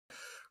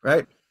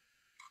right?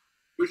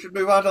 We should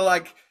move on to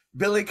like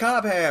Billy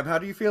Cobham. How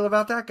do you feel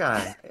about that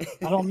guy?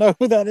 I don't know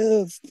who that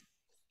is.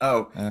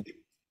 Oh, Uh,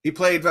 he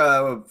played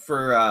for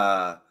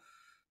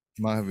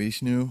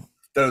Mahavishnu.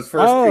 those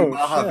first two Oh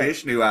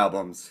shit. Mahavishnu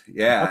albums.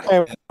 Yeah.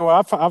 Okay,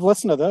 well I've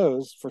listened to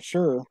those for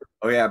sure.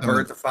 Oh yeah, Some of,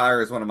 Birds of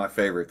Fire is one of my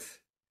favorites.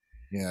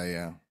 yeah,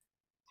 yeah.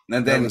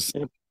 And That then was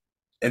Yeah,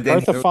 and then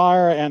Birth he, of that was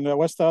Fire and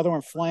what's the other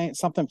one? Flame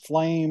something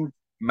flame.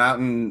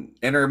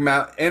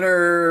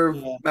 inner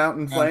Yeah.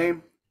 mountain mount,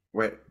 flame.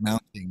 Wait,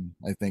 mounting.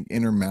 I think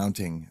inner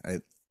mounting. I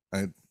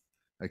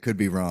I could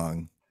be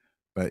wrong,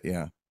 but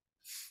yeah.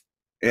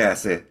 yeah,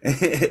 see.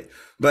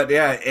 But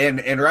yeah,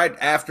 and right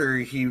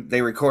after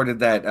they recorded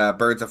that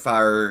Birds of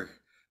Fire,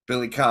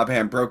 Billy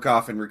Cobham broke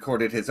off and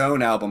recorded his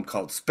own album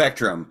called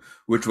Spectrum,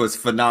 which was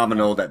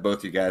phenomenal. That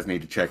both you guys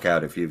need to check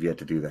out if you've yet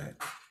to do that.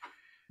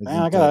 Man,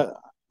 I Isn't gotta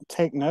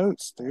take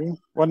notes, dude.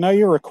 Well, no,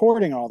 you're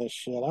recording all this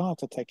shit. I'll have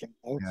to take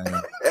notes.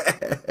 yeah,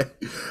 yeah.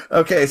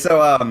 Okay,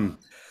 so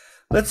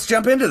let's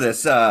jump into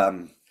this.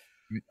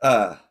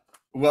 Uh,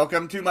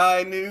 Welcome to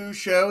my new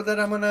show that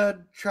I'm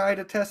gonna try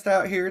to test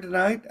out here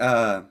tonight.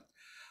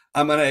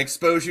 I'm gonna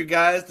expose you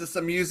guys to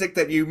some music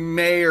that you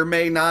may or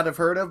may not have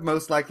heard of,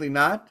 most likely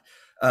not.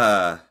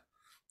 Uh,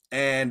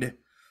 and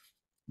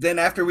then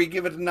after we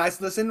give it a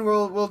nice listen,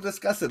 we'll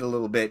discuss it a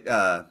little bit.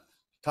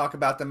 Talk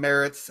about the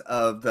merits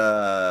of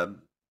the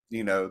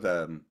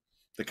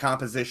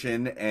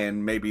composition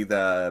and maybe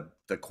the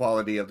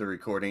quality of the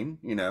recording.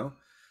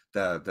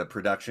 The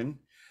production.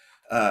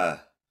 Uh,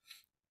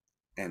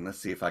 and let's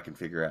see if I can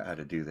figure out how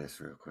to do this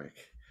real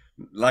quick.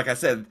 Like I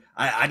said,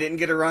 I didn't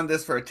get to run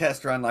this for a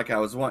test run like I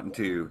was wanting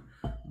to,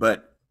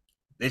 but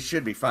it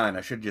should be fine.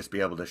 I should just be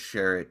able to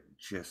share it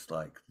just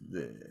like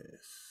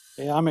this.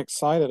 Yeah, I'm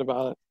excited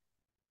about it.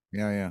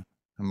 Yeah, yeah.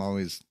 I'm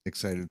always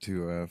excited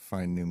to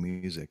find new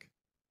music.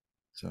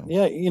 So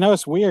Yeah,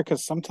 it's weird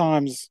because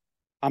sometimes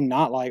I'm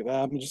not like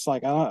that. I'm just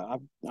like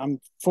I'm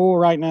full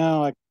right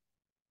now. Like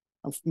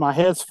my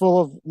head's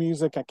full of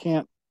music. I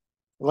can't.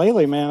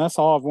 Lately, man, that's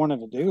all I've wanted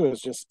to do is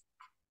just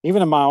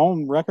even in my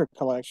own record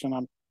collection,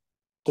 I'm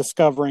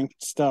discovering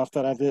stuff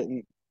that I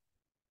didn't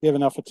give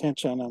enough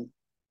attention. And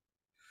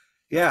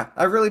Yeah,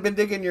 I've really been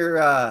digging your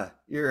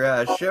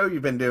show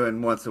you've been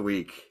doing once a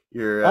week.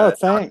 Your oh,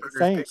 Doc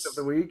Burger's picks of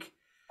the thanks. week.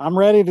 I'm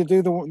ready to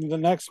do the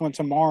next one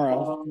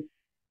tomorrow.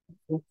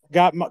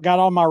 Got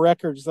all my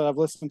records that I've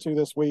listened to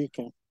this week,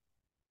 and it's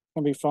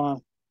gonna be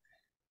fun.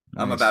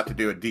 I'm nice. about to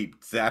do a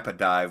deep Zappa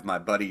dive. My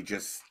buddy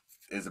just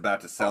is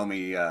about to sell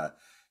me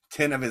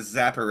 10 of his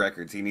Zappa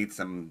records. He needs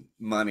some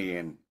money,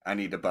 and I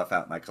need to buff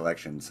out my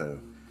collection. So,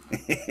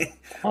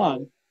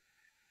 Fun.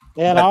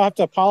 And but I'll have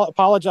to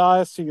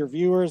apologize to your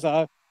viewers.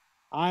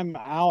 I'm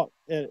out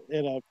at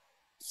a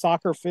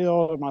soccer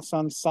field at my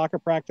son's soccer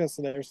practice,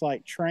 and there's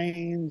like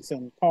trains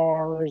and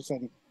cars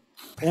and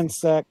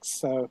insects.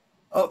 So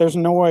oh there's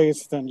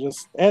noise. Then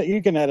just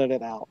you can edit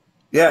it out.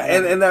 yeah, I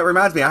don't. and that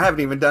reminds me, I haven't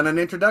even done an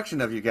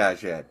introduction of you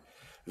guys yet.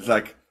 It's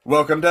like,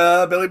 welcome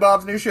to Billy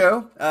Bob's new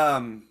show.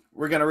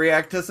 We're gonna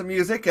react to some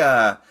music.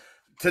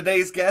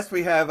 Today's guest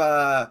we have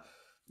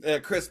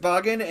Chris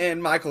Bogen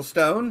and Michael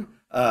Stone.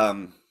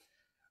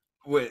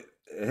 With,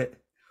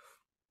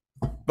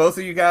 both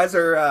of you guys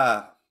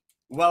are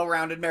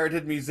well-rounded,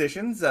 merited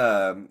musicians.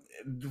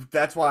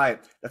 That's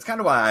kind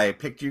of why I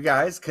picked you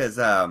guys because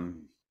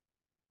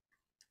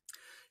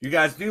you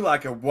guys do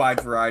like a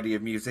wide variety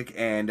of music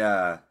and.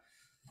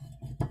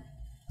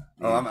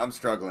 Oh, I'm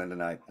struggling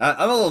tonight.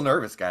 I'm a little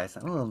nervous, guys.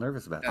 I'm a little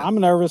nervous about it. I'm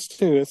nervous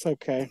too. It's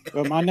okay.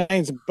 But my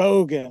name's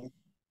Bogen.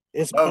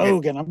 It's Okay,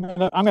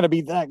 Bogen. I'm gonna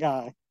be that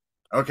guy.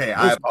 okay.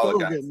 I It's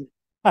apologize.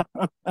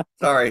 Bogen.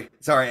 Sorry.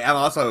 I'm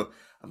also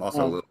a Um,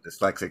 little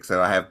dyslexic,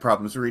 so I have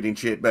problems reading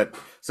shit. But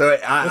so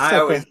it's I okay.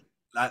 always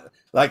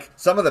like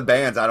some of the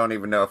bands. I don't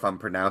even know if I'm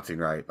pronouncing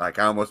right. Like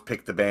I almost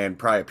picked the band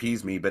Probably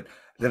Appease Me, but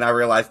then I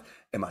realized,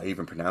 am I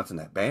even pronouncing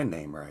that band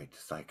name right?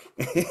 It's like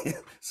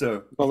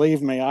so.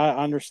 Believe me, I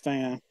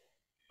understand.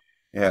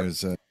 Yeah. There's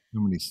so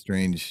many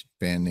strange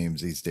band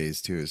names these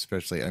days too.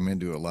 Especially I'm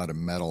into a lot of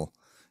metal,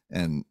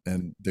 and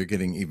they're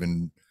getting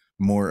even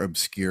more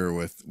obscure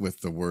with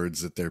the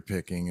words that they're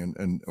picking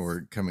and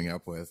or coming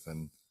up with You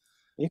and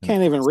of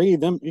can't even course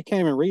read them. You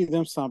can't even read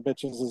them some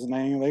bitches'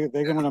 name.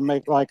 They're gonna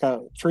make like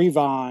a tree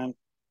vine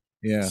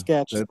yeah,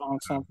 sketch that on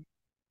something.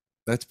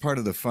 that's part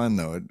of the fun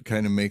though. It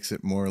kind of makes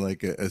it more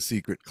like a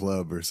secret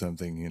club or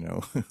something, you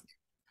know.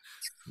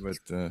 But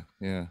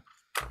yeah,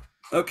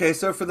 Okay,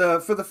 so for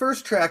the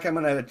first track I'm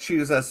gonna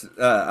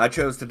I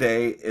chose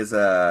today is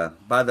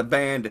by the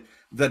band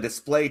The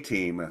Display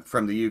Team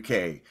from the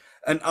UK.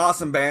 An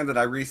awesome band that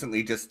I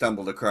recently just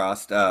stumbled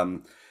across.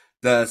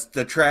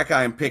 The track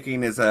I'm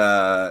picking is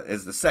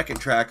the second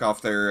track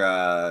off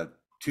their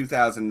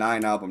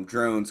 2009 album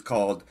Drones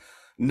called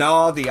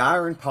Gnaw the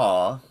Iron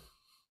Paw.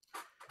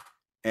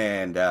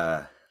 And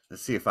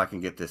let's see if I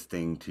can get this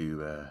thing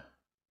to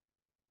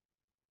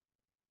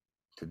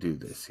do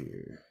this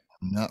here.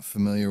 I'm not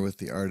familiar with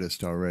the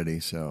artist already,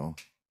 so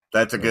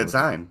That's a good so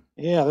sign.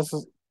 Yeah, this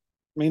is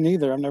me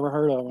neither. I've never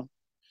heard of them.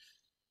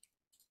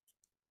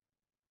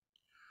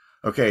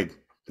 Okay,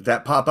 did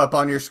that pop up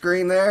on your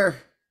screen there?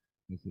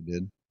 Yes, it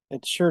did.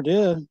 It sure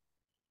did.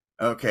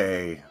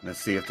 Okay, let's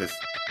see if this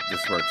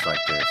works like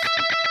this.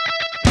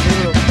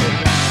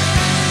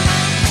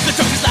 The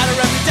truck is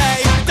louder every day.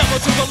 Double,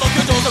 triple, lock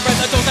your doors and rent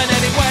the doors in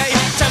any way.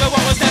 Tell me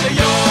what was never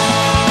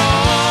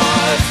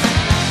yours.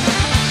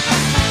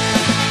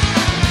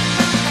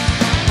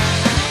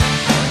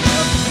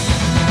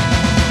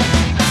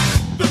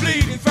 The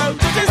bleeding throat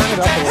of this has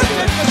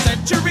lived for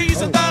centuries,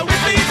 and though we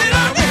bleed it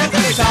on,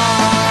 it's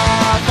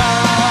harder.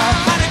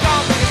 And it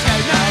can't be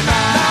escaped no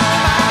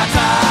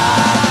matter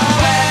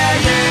where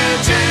you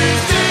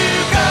choose to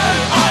go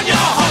on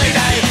your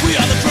holiday. We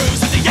are the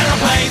crews of the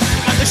aeroplanes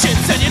and the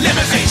ships and your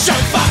limousine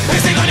chauffeur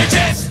pissing on your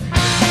tits.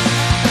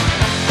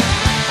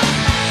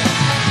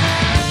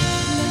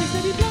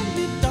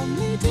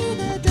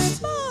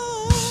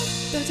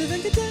 Better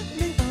than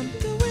condemning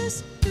under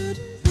whispered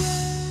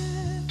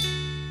breath.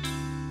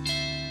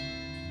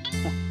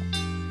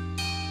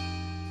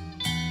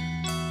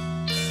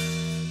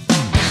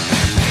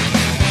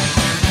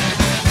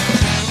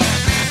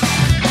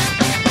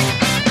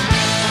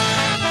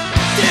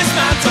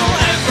 Dismantle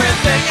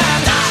everything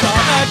and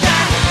start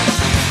again.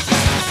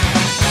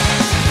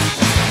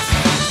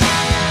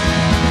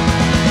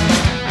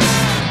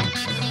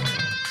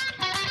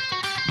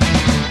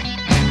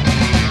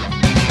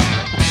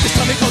 This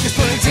Tommy Cog is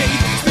pulling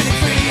teeth, spinning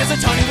free as a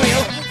tiny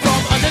wheel from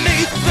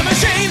underneath the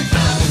machine.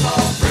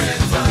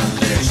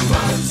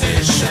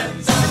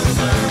 Transitions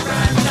over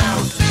and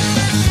out.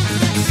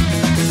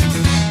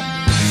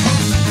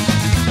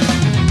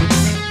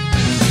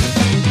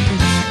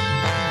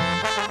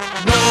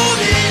 Gnaw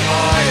the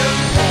iron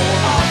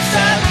paw,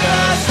 upset the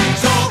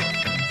seesaw.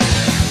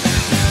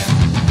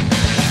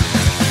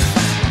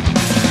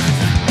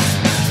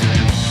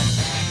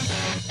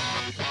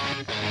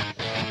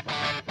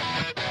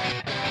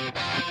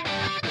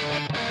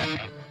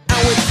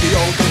 And with the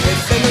old and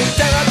with the new,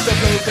 tear up the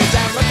blueprints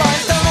and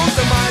refine stones,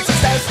 the minds and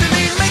steps to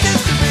lead, make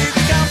history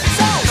the county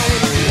soul. And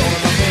with the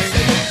old and with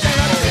the new, tear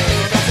up the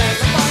blueprints and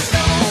refine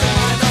stones, the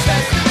minds and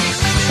steps to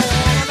lead, make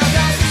history the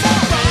county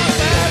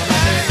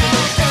soul.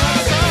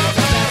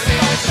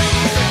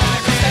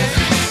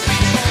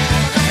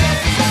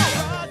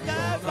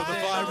 Throw the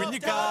fire in your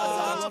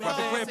guts, grab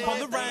a grip on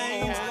the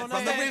reins,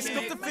 run the risk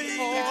of defeat,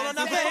 all or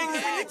nothing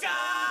in your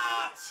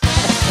guts.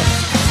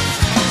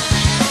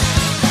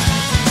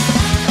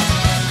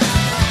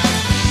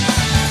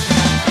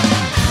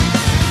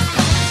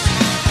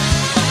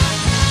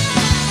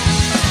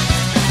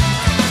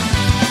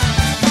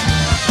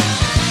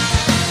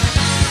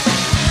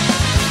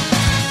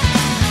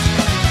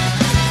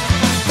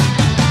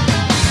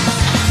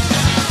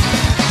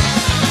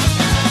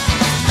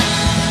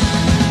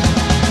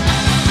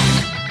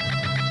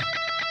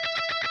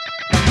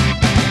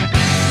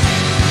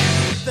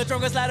 The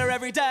strongest ladder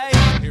every day.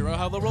 Hero,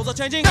 how the rules are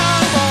changing. No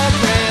more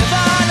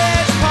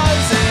privileged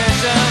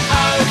position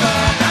over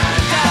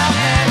and down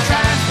in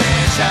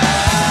transmission.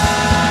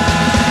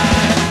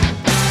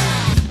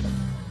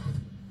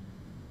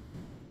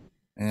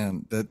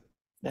 And that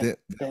Damn,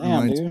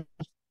 reminds me dude.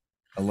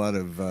 a lot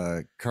of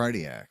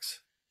cardiacs.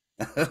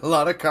 A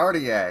lot of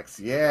cardiacs,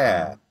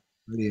 yeah.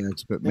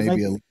 Cardiacs, but They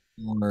maybe make-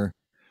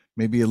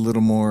 a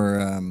little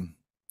more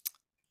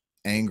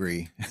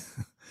angry.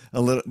 A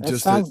little That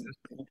just sounds-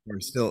 or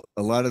still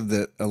a lot of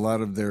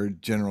their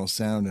general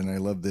sound, and I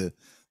love the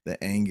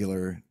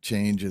angular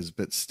changes,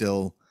 but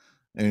still,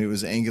 and it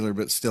was angular,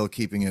 but still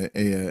keeping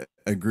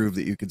a groove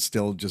that you could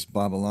still just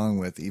bob along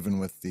with, even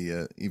with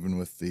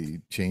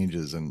the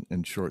changes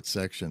and short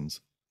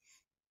sections.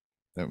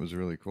 That was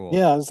really cool.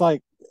 Yeah, it's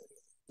like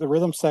the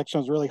rhythm section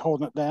was really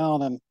holding it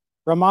down and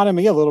reminded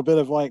me a little bit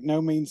of like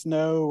No Means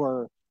No,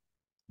 or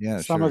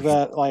Yeah, some sure. of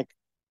that like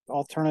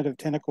alternative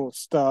tentacle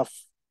stuff,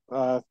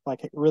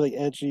 like really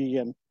edgy.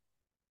 And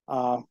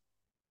I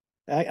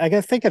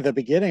gotta think at the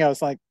beginning I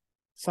was like,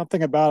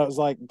 something about it was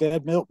like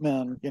Dead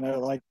Milkmen,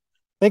 like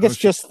I think Oh, it's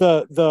sure. just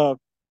the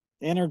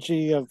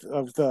energy of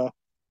the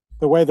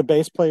way the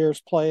bass player's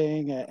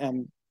playing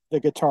and the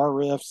guitar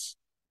riffs.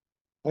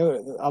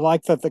 I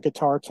like that the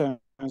guitar tone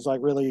is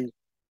like really,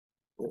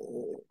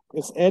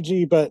 it's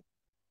edgy, but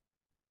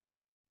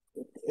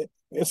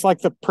it's like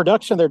the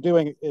production they're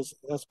doing is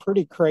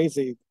pretty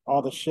crazy.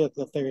 All the shit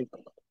that they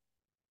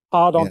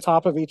piled on Yeah.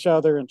 top of each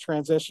other and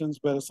transitions,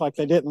 but it's like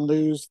they didn't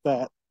lose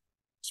that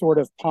sort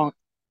of punk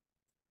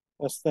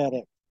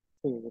aesthetic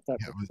too. If that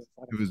Yeah, makes sense.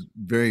 I It don't was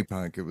very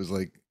punk. It was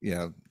like,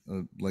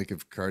 like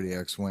if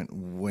Cardiacs went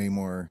way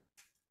more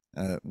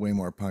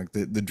punk.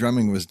 The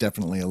drumming was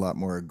definitely a lot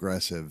more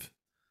aggressive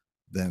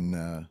than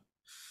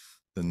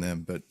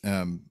them. But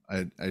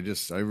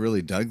I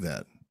really dug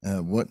that.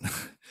 What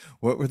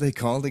what were they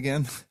called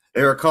again?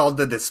 They were called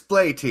the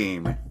Display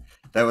Team.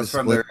 That was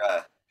from Display-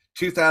 their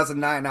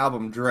 2009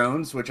 album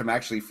Drones, which I'm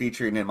actually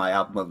featuring in my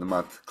Album of the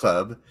Month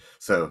club.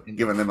 So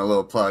giving them a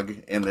little plug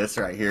in this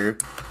right here.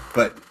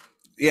 But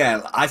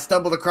yeah, I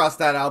stumbled across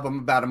that album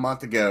about a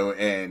month ago,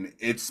 and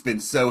it's been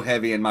so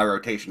heavy in my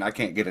rotation. I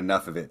can't get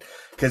enough of it.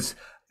 Because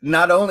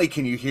not only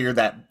can you hear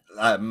that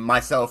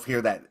myself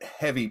hear that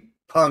heavy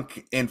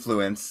punk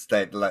influence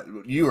that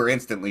you were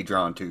instantly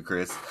drawn to,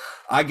 Chris,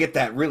 I get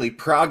that really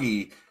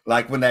proggy,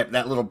 like when that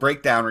little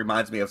breakdown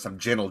reminds me of some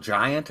Gentle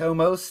Giant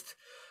almost,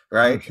 Oh,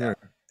 right? sure.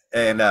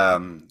 And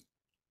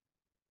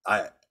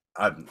I,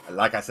 I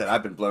like I said,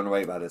 I've been blown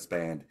away by this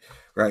band,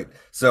 right?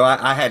 So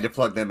I had to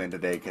plug them in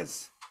today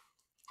because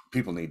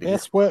people need to hear.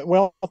 It's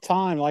well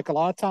timed. Like a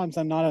lot of times,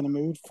 I'm not in the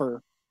mood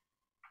for.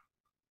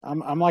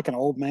 I'm like an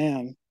old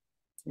man,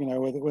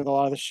 with a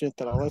lot of the shit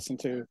that I listen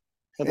to.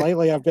 But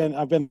lately, I've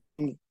been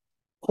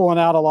pulling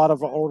out a lot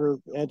of older,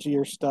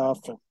 edgier stuff.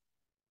 And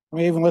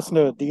we even listened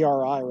to a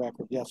DRI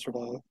record yesterday.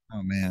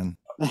 Oh man.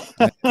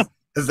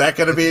 Is that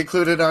going to be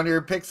included on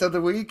your picks of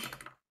the week?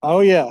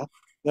 Oh yeah,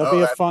 there'll Oh,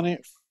 be a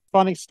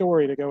funny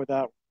story to go with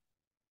that.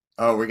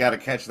 Oh, we got to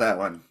catch that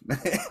one.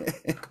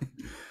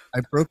 I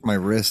broke my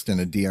wrist in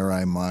a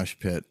DRI mosh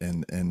pit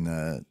in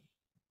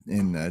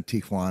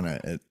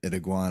Tijuana at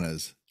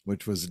Iguanas,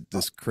 which was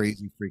this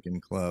crazy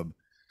freaking club.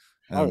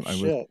 Oh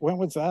shit! When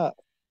was that?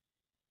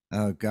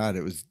 Oh God,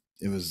 it was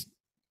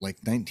like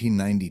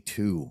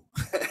 1992.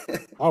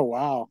 Oh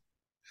wow,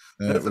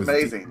 That's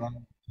amazing.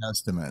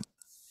 Testament.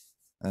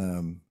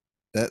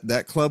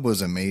 That club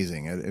was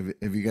amazing.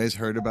 Have you guys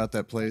heard about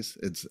that place?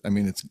 It's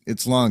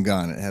long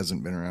gone. It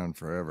hasn't been around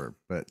forever,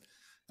 but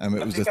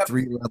it was a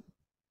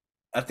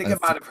I think I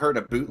might have heard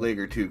a bootleg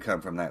or two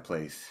come from that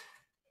place.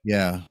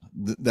 Yeah,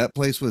 that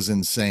place was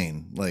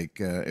insane.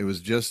 Like it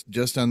was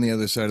just on the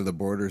other side of the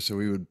border, so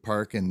we would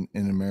park in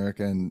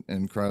America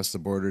and cross the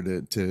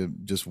border to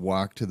just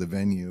walk to the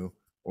venue.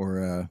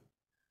 Or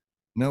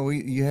no,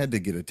 you had to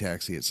get a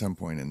taxi at some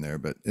point in there,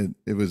 but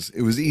it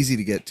was easy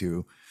to get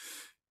to,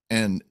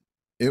 and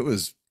it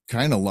was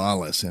kind of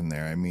lawless in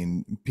there. I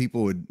mean,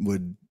 people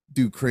would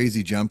do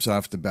crazy jumps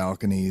off the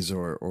balconies,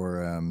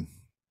 or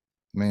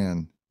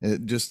man.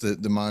 Just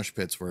the mosh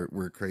pits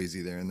were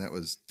crazy there, and that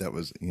was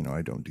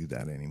I don't do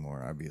that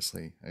anymore.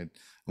 Obviously,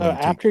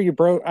 after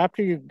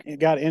you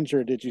got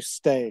injured, did you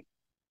stay?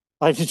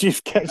 Like, did you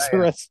catch the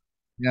rest?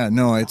 Yeah,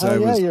 no,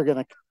 you're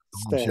gonna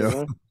stay.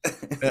 Right?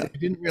 I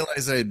didn't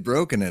realize I had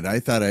broken it. I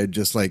thought I had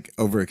just like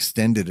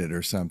overextended it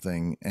or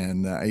something,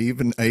 and I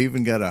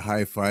even got a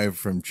high five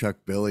from Chuck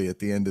Billy at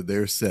the end of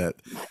their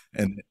set,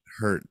 and it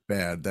hurt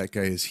bad. That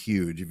guy is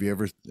huge. Have you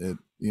ever,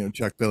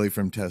 Chuck Billy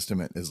from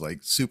Testament is like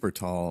super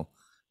tall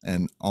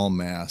and all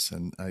mass,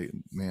 and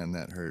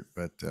that hurt.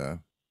 But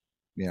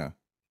yeah,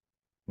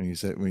 when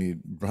you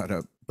brought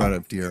up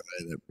DRI,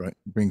 that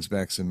brings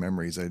back some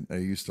memories. I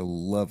used to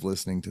love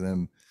listening to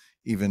them,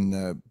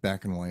 even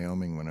back in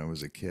Wyoming when I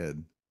was a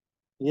kid.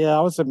 Yeah,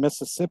 I was in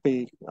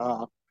Mississippi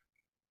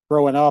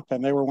growing up,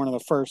 and they were one of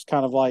the first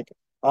kind of like,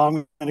 I'm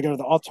going to go to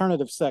the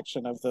alternative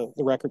section of the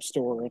record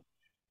store.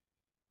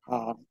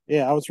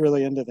 Yeah, I was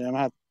really into them.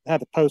 I had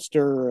the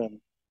poster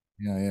and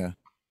yeah.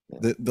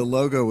 The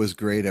logo was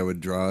great. I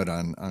would draw it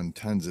on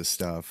tons of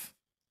stuff.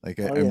 Like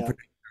I'm pretty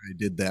sure I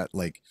did that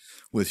like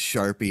with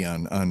Sharpie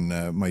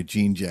on my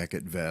jean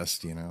jacket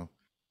vest.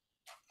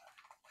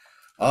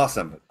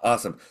 Awesome.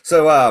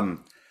 So it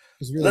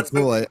was really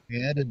cool. I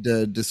added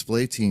a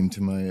display team to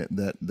my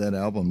that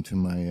album to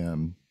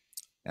my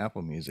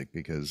Apple Music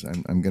because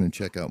I'm going to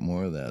check out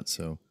more of that.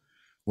 So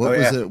what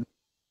was it?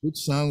 Which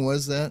song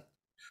was that?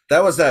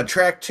 That was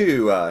track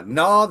 2,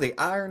 Gnaw the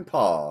Iron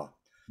Paw.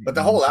 But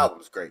the whole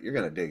album's great. You're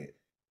going to dig it.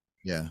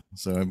 Yeah.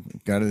 So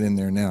I've got it in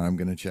there now. I'm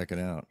going to check it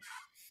out.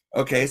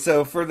 Okay.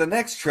 So for the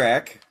next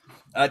track,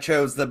 I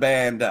chose the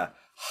band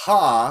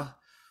Ha.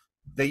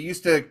 They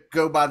used to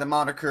go by the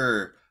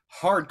moniker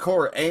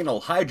Hardcore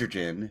Anal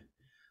Hydrogen,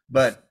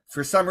 but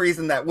for some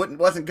reason that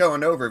wasn't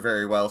going over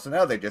very well. So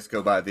now they just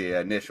go by the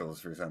initials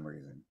for some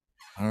reason.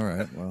 All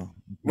right. Well,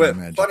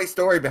 funny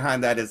story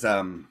behind that is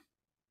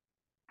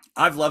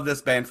I've loved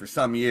this band for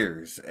some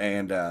years,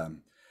 and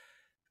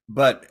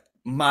but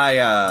my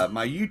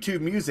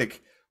YouTube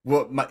music,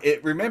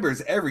 it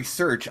remembers every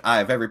search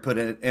I've ever put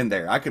in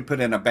there. I could put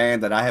in a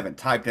band that I haven't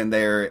typed in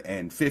there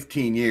in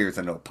 15 years,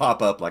 and it'll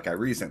pop up like I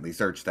recently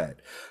searched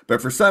that.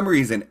 But for some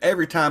reason,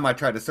 every time I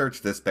tried to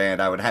search this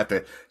band, I would have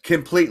to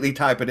completely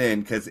type it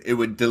in because it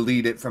would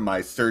delete it from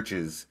my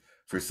searches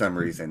for some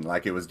reason,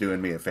 like it was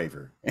doing me a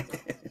favor.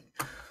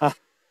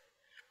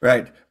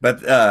 Right,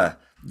 but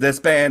this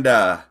band,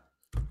 the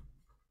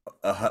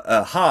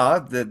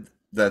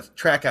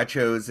track I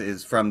chose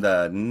is from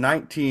the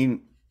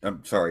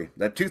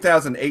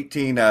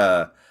 2018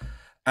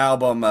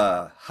 album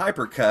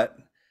Hypercut,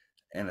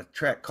 and a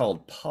track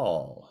called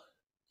Paul.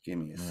 Give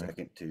me a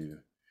second to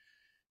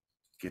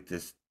get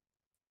this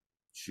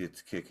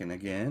shit's kicking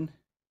again.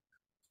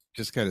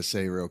 Just got to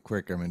say real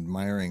quick, I'm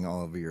admiring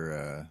all of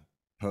your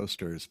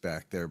posters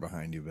back there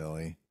behind you,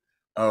 Billy.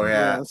 Oh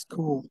yeah, that's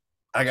cool.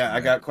 I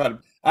got quite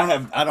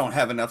I don't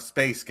have enough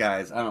space,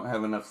 guys. I don't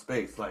have enough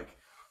space. Like,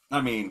 I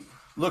mean,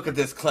 look at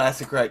this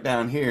classic right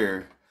down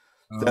here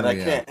that I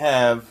can't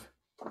have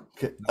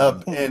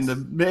up in the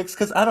mix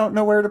because I don't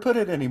know where to put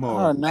it anymore.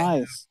 Oh,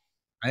 nice.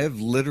 I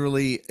have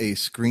literally a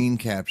screen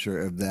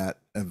capture of that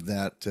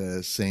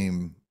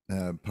same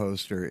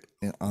poster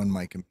on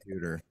my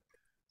computer.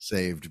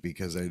 saved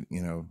because I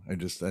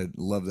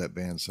love that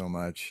band so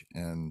much,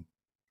 and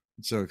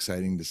it's so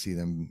exciting to see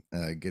them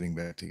getting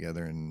back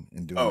together and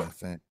doing their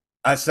thing.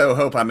 I so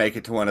hope I make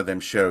it to one of them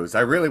shows.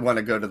 I really want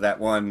to go to that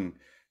one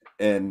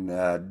in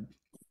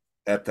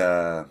at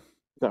the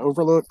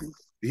Overlook.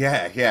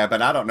 Yeah,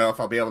 but I don't know if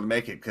I'll be able to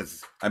make it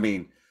because I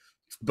mean,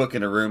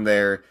 booking a room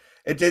there,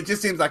 it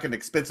just seems like an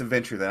expensive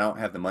venture that I don't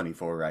have the money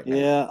for right now.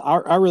 Yeah,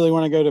 I really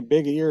want to go to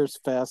Big Ears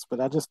Fest,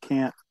 but I just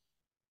can't.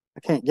 I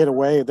can't get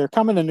away. They're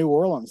coming to New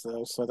Orleans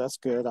though, so that's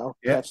good. I'll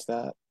catch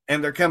that.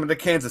 And they're coming to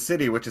Kansas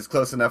City, which is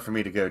close enough for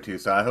me to go to.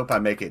 So I hope I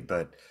make it,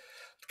 but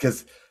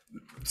because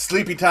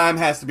Sleepy Time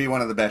has to be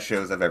one of the best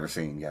shows I've ever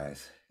seen,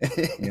 guys.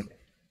 Yeah.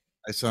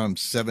 I saw them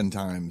 7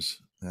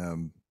 times.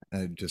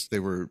 They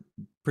were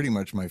pretty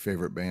much my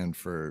favorite band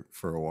for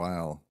a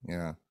while.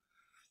 Yeah.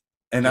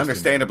 And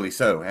understandably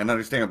so.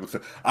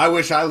 I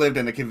wish I lived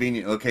in a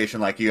convenient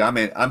location like you.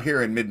 I'm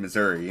here in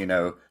mid-Missouri,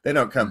 They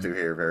don't come through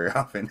here very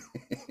often.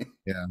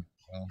 Yeah.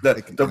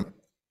 Well,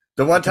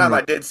 the one time I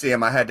did see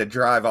him, I had to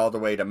drive all the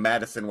way to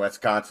Madison,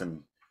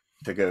 Wisconsin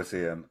to go see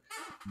him.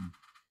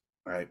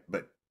 Right,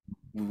 but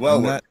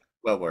well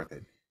worth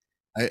it.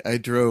 I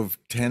drove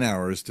 10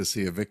 hours to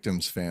see a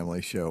Victims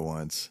Family show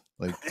once.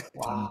 Like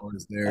wow. 10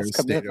 hours there,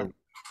 stayed over,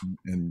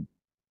 and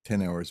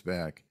 10 hours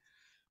back.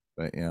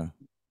 But yeah.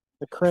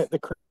 The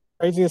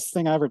craziest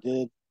thing I ever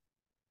did,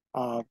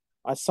 I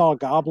saw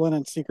Goblin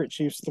and Secret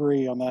Chiefs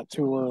 3 on that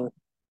tour,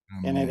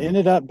 and it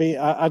ended up being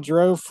I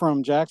drove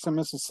from Jackson,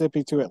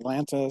 Mississippi to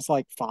Atlanta. It's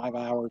like 5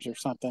 hours or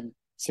something,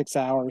 6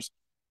 hours,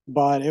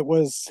 but it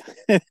was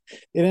it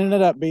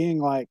ended up being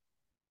like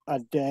a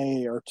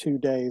day or 2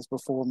 days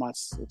before my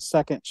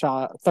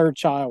third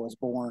child was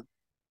born.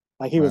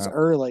 Like he was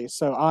early,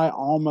 so I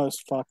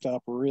almost fucked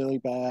up really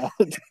bad,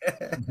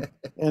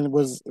 and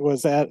was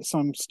at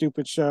some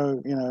stupid show,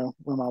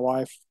 when my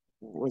wife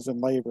was in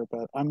labor.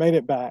 But I made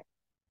it back.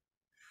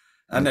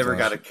 I never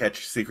got to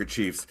catch Secret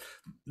Chiefs.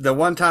 The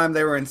one time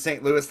they were in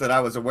St. Louis that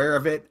I was aware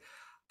of it,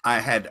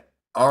 I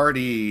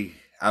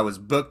was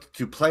booked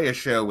to play a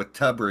show with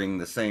Tubbering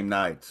the same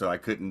night, so I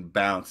couldn't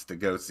bounce to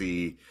go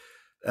see.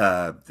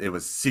 It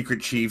was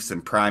Secret Chiefs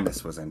and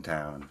Primus was in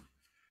town.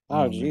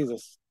 Oh,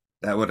 Jesus.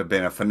 That would have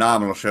been a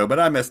phenomenal show, but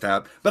I missed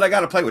out. But I got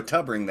to play with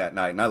Tubbering that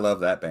night, and I love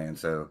that band.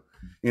 So,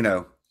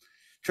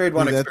 trade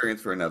one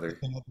experience for another.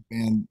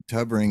 Band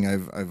Tubbering,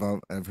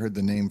 I've heard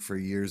the name for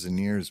years and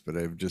years, but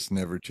I've just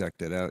never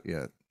checked it out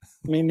yet.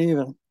 Me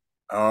neither.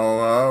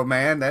 Oh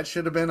man, that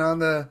should have been on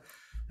the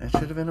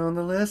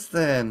list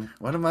then.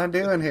 What am I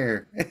doing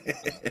here?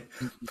 I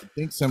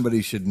think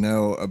somebody should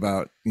know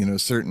about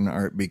certain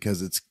art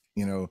because it's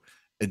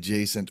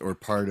adjacent or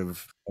part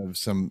of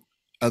some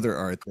other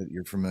art that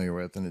you're familiar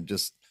with, and it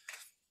just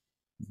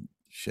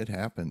shit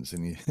happens,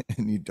 and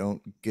you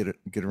don't get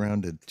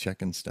around to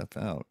checking stuff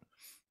out.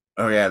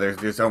 Oh yeah,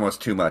 there's almost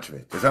too much of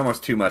it.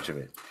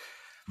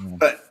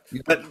 Yeah.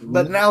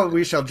 But now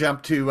we shall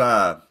jump to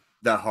the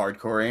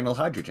hardcore anal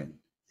hydrogen.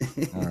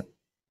 All right.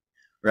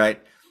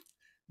 Right,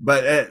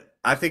 but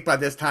I think by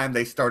this time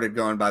they started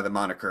going by the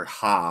moniker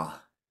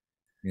Ha.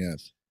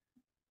 Yes.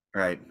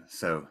 Right,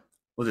 so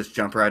we'll just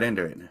jump right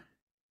into it.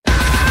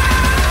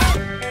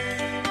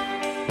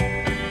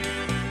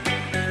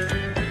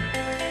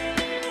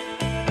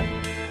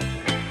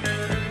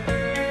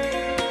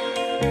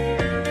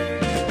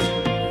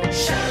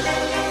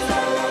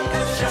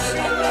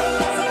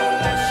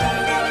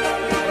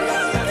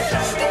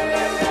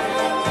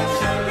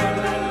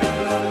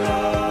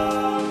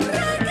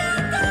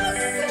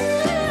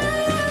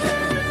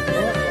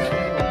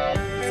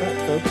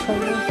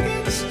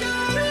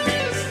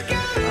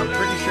 I'm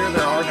pretty sure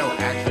there are no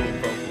actual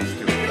vocals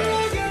to it.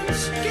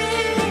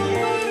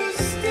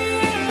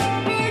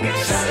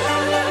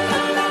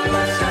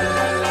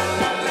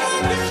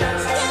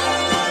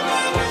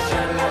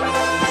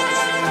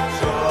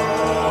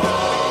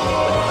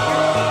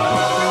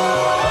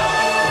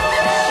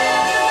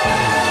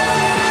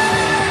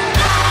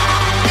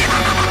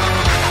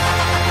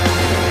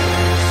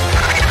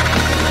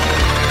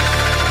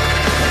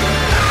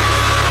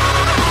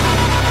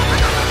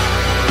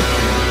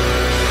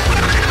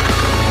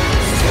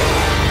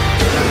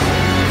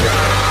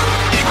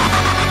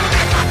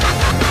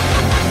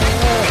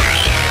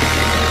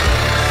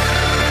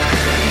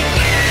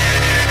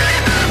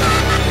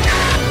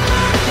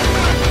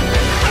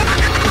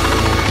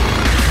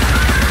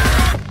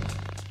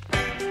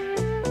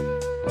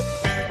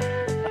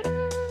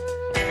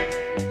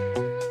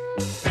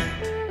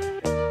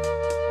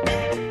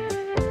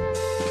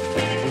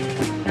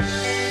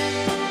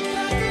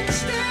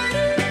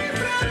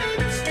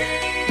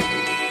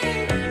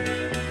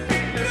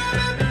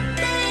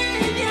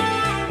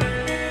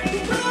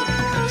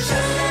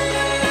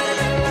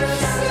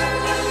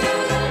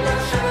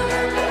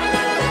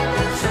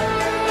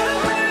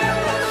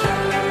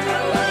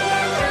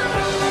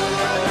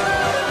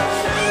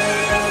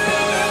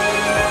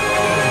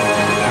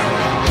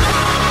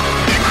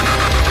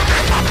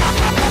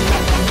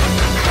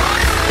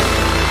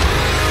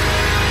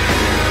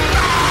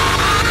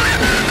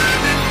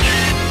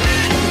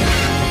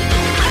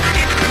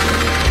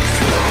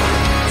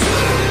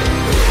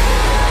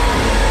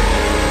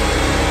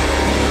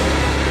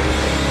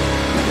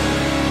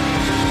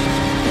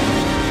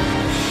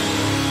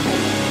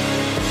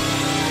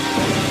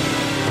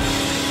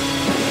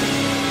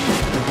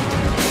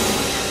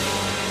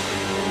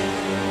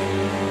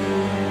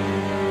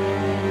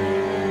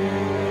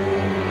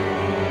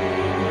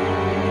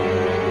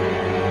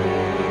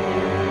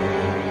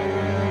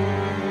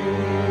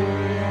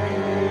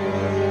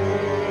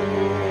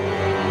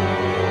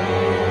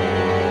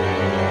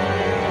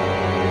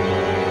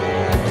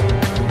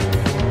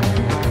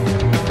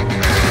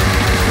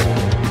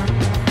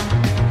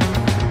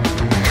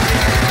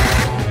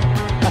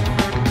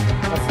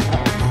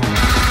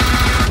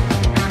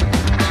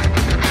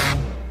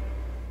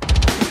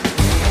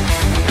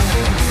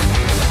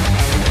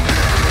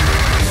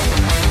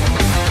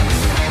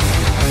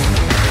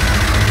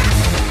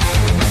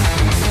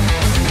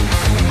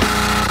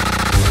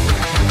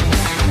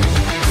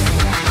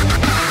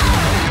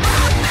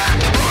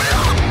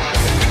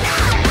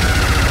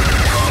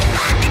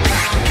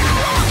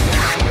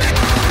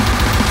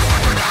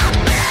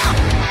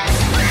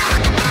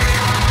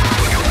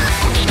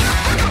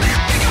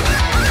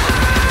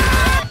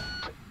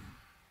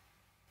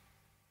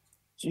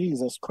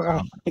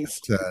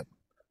 Christ.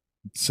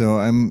 So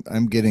I'm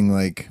getting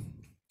like,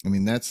 I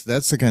mean, that's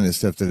the kind of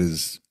stuff that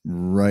is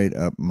right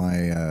up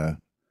my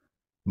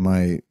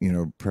my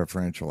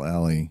preferential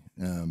alley.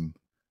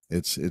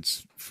 It's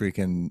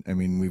freaking. I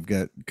mean, we've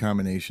got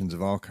combinations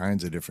of all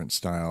kinds of different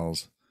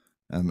styles.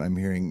 I'm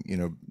hearing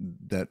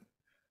that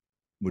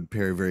would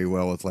pair very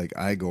well with like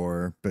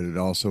Igor, but it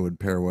also would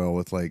pair well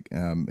with like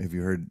have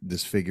you heard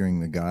Disfiguring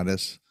the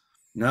Goddess?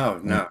 No, Uh,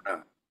 no,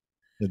 no.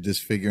 the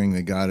Disfiguring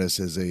the Goddess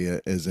is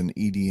as an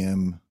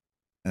EDM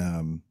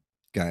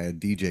guy, a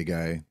DJ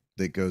guy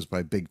that goes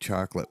by Big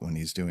Chocolate when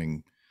he's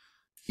doing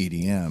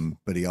EDM,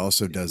 but he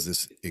also does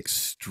this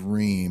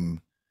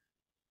extreme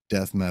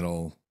death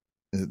metal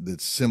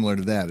that's similar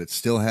to that. It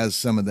still has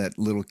some of that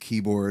little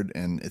keyboard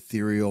and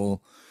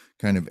ethereal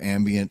kind of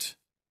ambient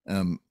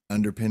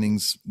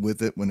underpinnings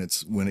with it when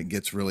it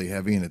gets really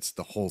heavy, and it's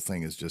the whole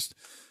thing is just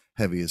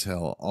heavy as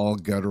hell. All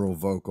guttural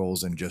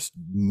vocals and just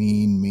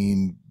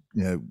mean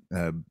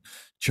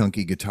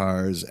chunky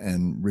guitars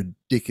and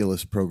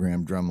ridiculous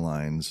programmed drum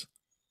lines.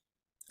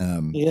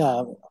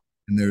 Yeah,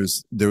 And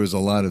there was a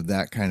lot of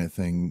that kind of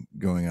thing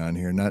going on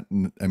here. Not,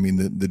 I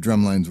mean, the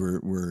drum lines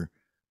were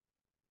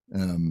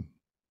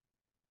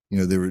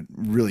they were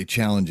really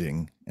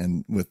challenging,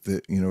 and with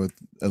with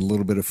a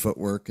little bit of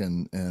footwork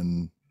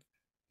and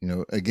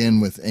again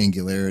with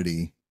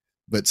angularity,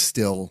 but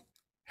still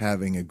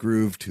having a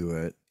groove to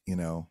it.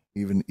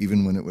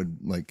 Even when it would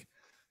like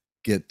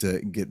get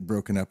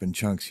broken up in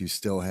chunks, you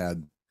still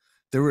had.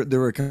 There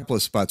were a couple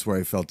of spots where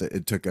I felt that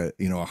it took a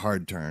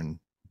hard turn,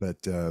 but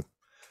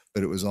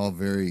it was all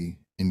very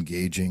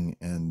engaging,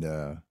 and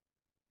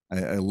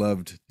I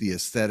loved the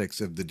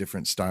aesthetics of the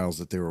different styles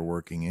that they were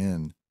working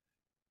in.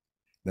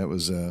 That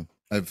was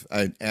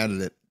I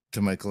added it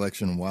to my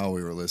collection while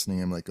we were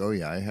listening. I'm like, oh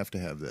yeah, I have to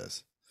have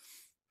this.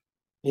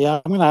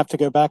 yeah. I'm gonna have to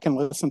go back and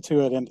listen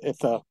to it, and at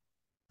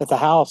the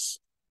house.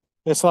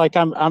 It's like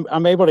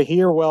I'm able to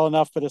hear well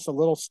enough, but it's a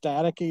little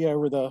staticky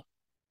over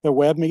the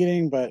web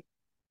meeting. But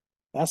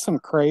that's some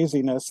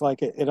craziness.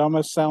 Like it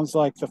almost sounds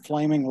like the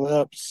Flaming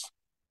Lips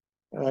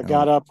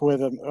got up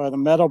with a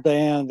metal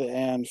band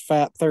and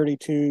Fat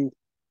 32.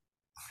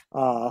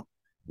 You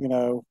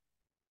know,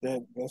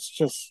 that's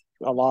just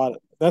a lot.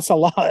 That's a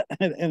lot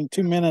in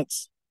 2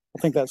 minutes.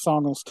 I think that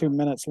song was 2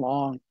 minutes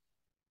long.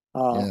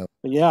 Yeah.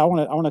 But yeah, I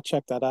want to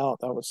check that out.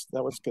 That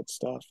was good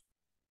stuff.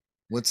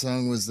 What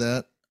song was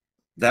that?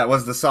 That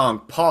was the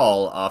song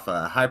Paul off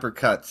of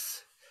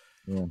Hypercuts.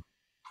 Yeah.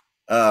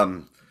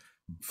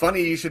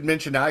 Funny you should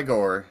mention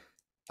Igor.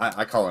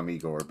 I call him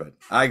Igor, but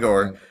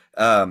Igor.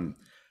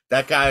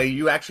 That guy,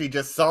 you actually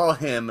just saw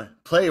him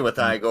play with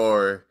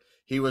Igor.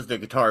 He was the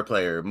guitar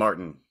player,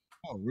 Martin.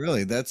 Oh,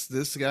 really? That's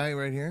this guy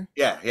right here?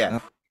 Yeah, yeah.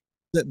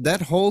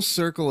 That whole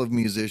circle of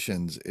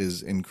musicians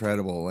is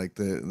incredible. Like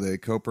the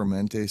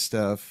Copermente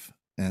stuff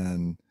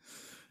and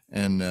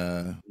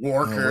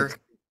Walker.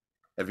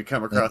 Have you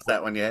come across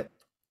that one yet?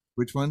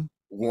 Which one?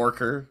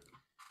 Walker.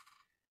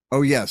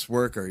 Oh yes,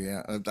 Worker.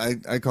 Yeah,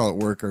 I call it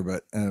Worker,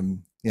 but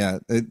yeah.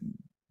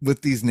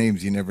 With these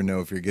names, you never know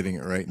if you're getting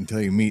it right until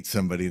you meet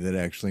somebody that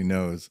actually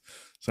knows.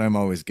 So I'm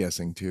always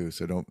guessing too.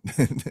 So don't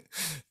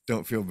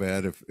don't feel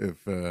bad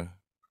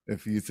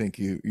if you think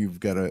you've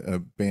got a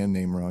band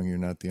name wrong. You're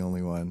not the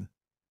only one.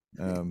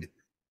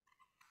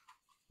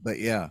 But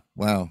yeah,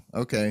 wow.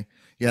 Okay,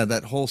 yeah.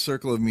 That whole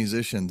circle of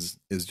musicians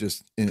is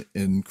just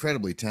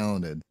incredibly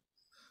talented.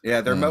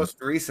 Yeah, their most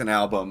recent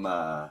album,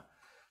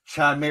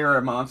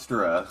 Chimera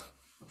Monstera,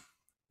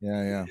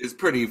 Yeah. is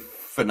pretty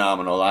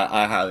phenomenal.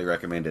 I highly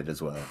recommend it as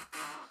well.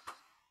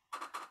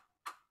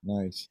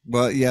 Nice.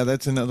 Well, yeah,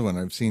 that's another one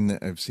I've seen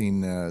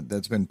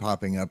that's been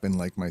popping up in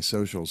like my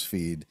socials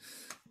feed,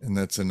 and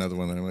that's another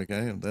one that I'm like,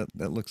 hey,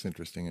 that looks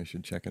interesting. I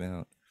should check it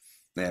out.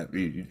 Yeah,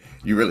 you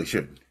really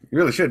should. You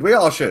really should. We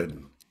all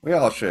should. We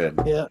all should.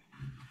 Yeah.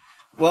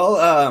 Well,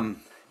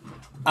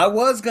 I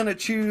was gonna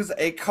choose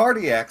a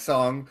Cardiac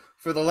song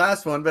for the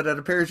last one, but it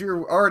appears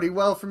you're already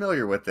well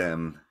familiar with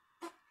them.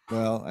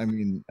 Well, I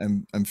mean,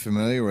 I'm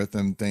familiar with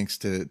them thanks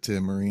to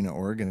Marina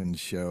Organ's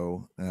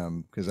show,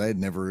 because I had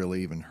never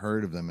really even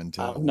heard of them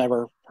until I've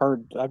never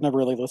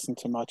really listened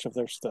to much of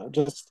their stuff,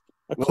 just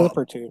a Well, clip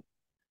or two.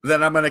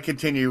 Then I'm going to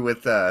continue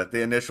with the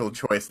initial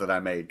choice that I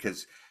made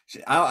because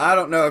I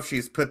don't know if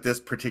she's put this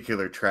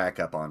particular track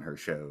up on her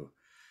show.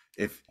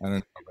 If I don't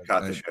know, you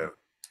caught the show,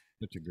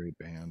 such a great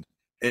band.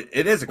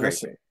 it is a great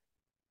Listen,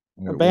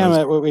 band. a band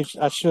that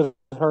I should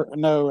have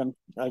know, and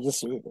I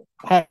just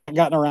haven't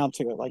gotten around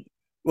to it. Like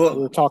we Well,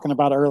 were talking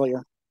about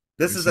earlier.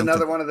 this There's is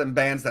another something- one of them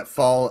bands that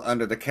fall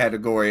under the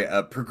category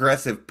of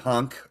progressive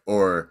punk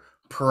or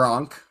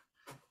pronk,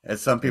 as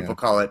some people Yeah.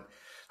 call it.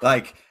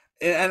 Like,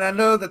 and I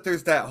know that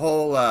there's that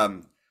whole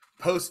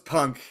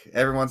post-punk.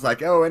 Everyone's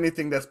like, oh,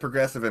 anything that's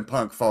progressive and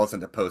punk falls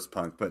into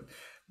post-punk, but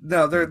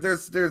no,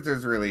 there's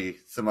really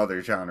some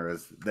other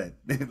genres that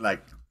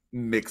like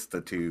mix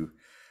the two.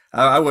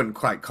 I wouldn't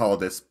quite call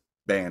this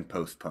band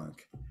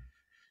post-punk.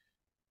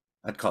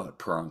 I'd call it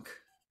pronk,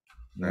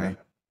 Yeah. right?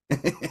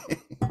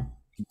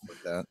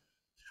 With that.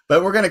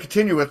 But we're going to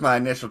continue with my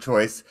initial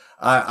choice.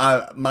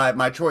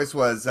 My choice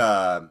was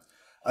a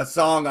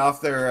song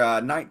off their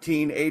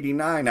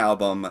 1989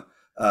 album,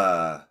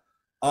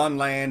 On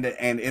Land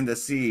and in the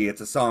Sea.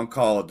 It's a song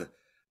called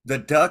The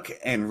Duck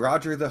and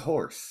Roger the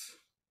Horse.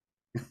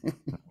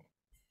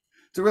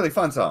 It's a really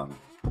fun song.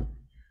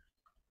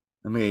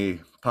 Let me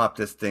pop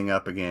this thing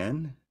up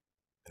again.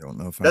 I don't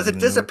know if Does it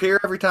disappear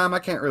every time? I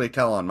can't really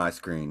tell on my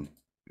screen.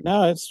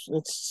 No, it's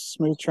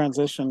smooth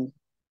transition.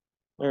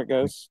 There it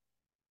goes.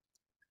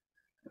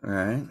 All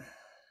right.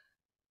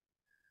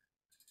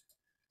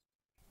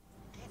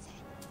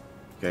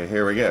 Okay,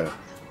 here we go.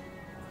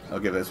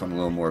 I'll give this one a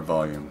little more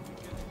volume.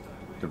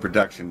 The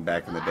production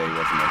back in the day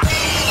wasn't as...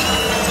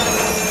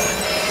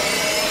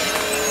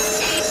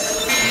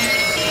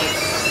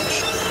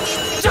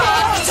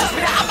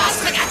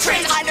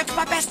 I look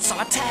my best, so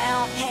I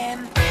tell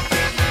him.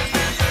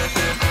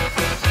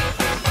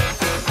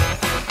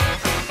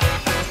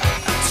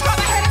 Scrub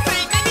ahead of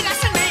me, maybe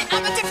less than me.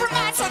 I'm a different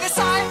man, so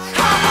decide.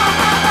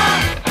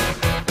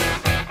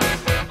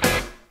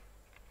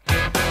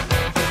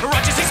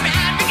 Roger sees me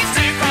and begins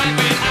to cry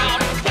without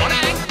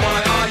warning.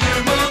 Why are you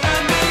more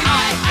than me?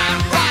 I am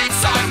right,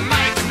 so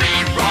make me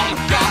wrong.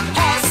 Your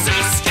horsey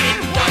skin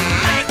won't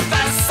make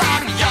the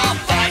sun. Your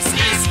voice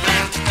is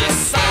left to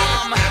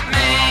disarm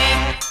me.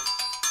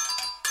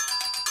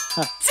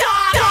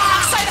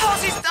 Say the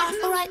horse is done.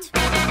 All right.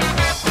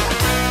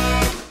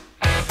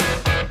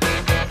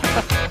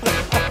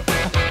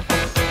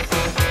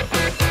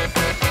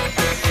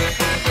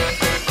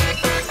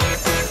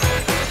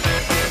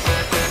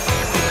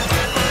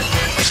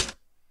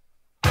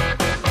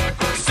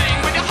 Sing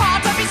with your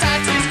heart, don't be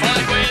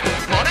satisfied with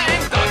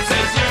morning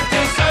dances you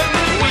deserve.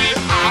 We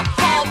are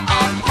full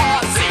of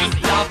horsey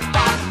love,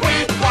 but we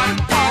won't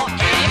pull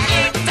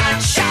it and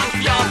shove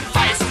your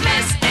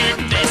faceless in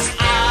this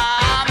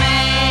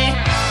army.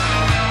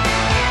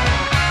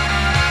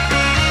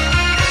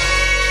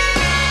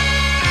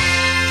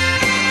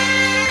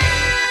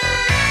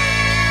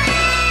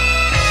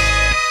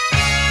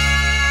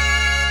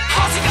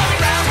 Horsey going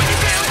round when you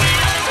feel me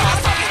on the cross,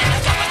 talking in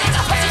the top, and there's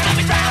a horsey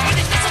coming round when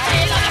it's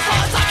disappeared on the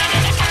floor, talking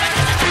in the cup,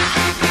 and there's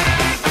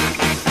a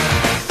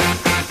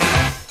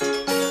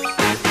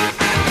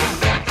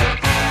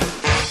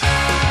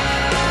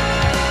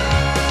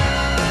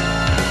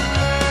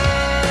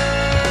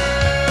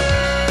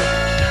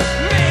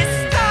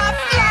Mr.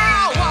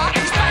 Flower,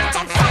 he's bent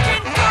on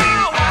fucking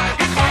power.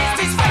 He raised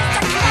his face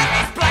to claim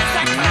his place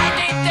and claimed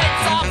he did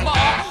some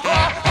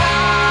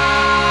more.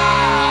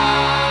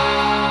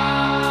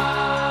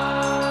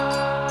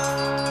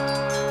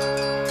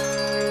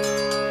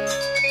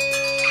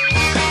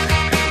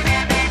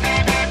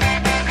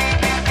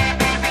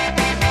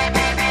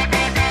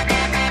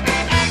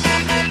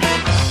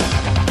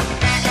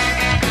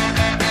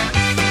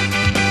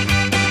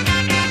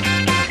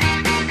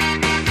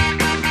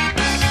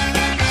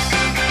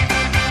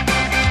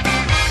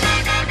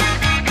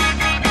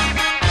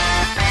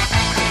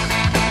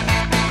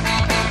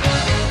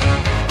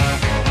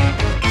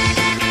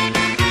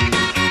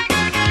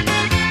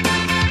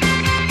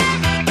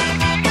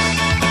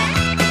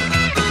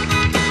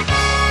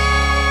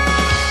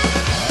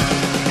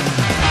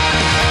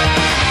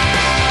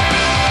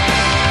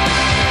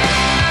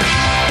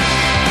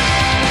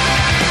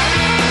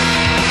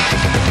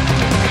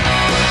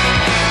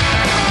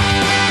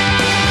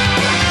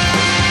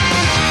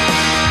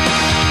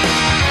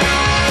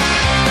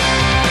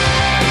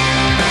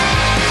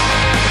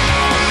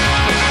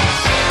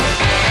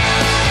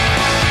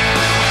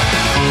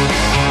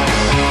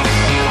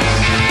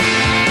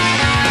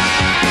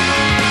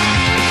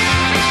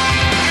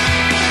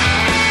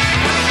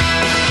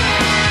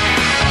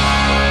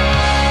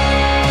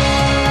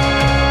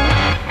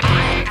 I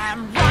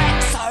am right,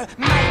 so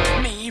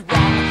make me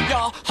wrong.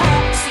 Your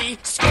horsey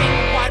skin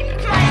won't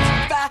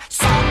make the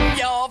song.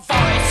 Your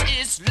voice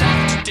is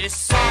left to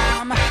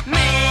disarm me.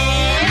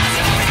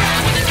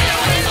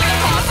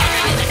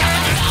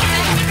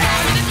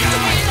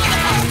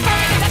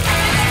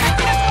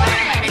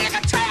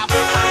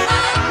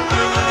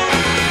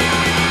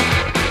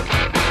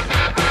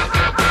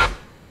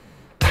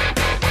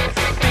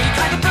 Be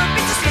kind of bird,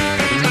 be just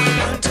sleepy.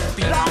 Won't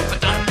be long, but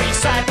don't be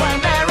sad when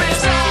there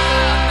is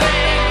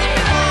nothing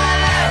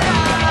left.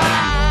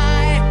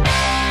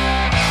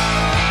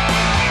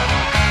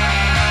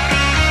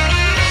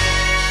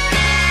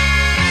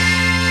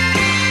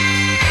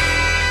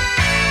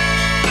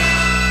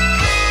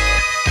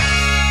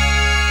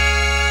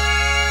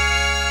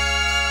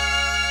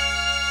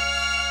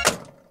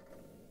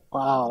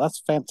 Wow, that's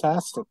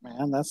fantastic,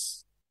 man. That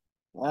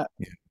Yeah.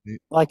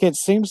 like it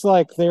seems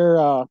like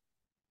they're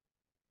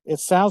it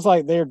sounds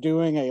like they're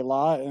doing a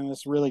lot and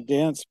it's really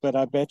dense, but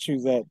I bet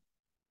you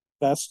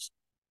that's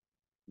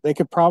they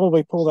could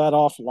probably pull that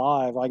off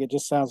live. Like it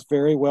just sounds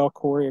very well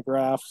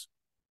choreographed,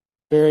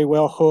 very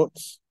well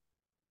hooked.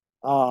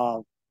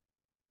 Uh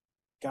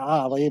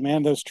golly,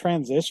 man, those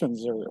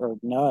transitions are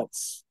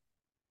nuts.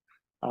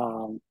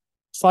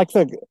 It's like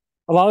a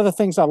lot of the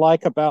things I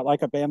like about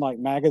like a band like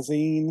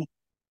Magazine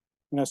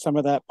some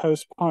of that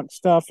post-punk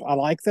stuff. I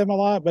like them a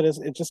lot, but it's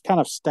just kind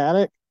of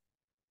static.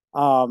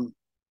 Um,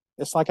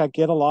 it's like I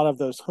get a lot of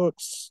those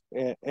hooks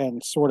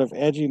and sort of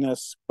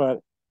edginess, but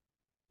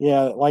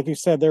yeah, like you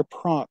said, they're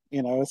prunk.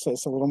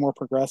 It's a little more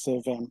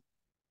progressive and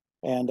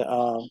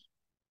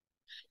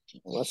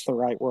what's the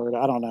right word?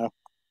 I don't know.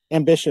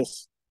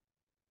 Ambitious.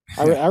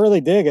 I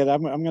really dig it.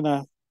 I'm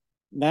gonna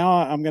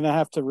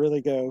have to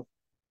really go.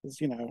 'Cause,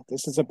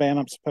 this is a band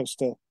I'm supposed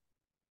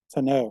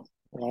to know,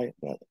 right?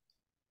 But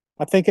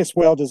I think it's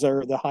well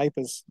deserved. The hype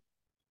is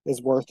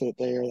worth it.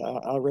 There,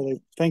 I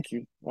really thank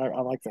you. I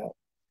like that.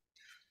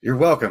 You're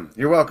welcome.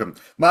 You're welcome.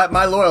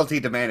 My loyalty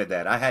demanded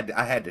that. I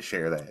had to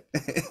share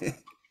that.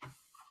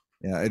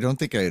 Yeah, I don't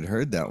think I had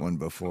heard that one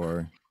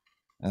before.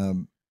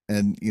 And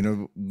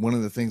one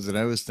of the things that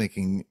I was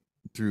thinking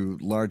through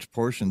large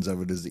portions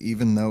of it is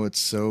even though it's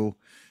so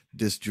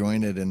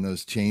disjointed and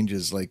those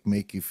changes like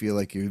make you feel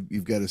like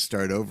you've got to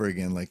start over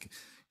again, like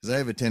because I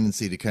have a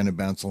tendency to kind of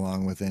bounce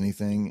along with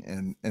anything,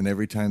 and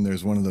every time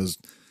there's one of those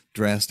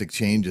drastic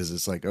changes,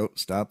 it's like, oh,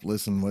 stop,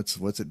 listen, what's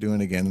it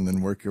doing again, and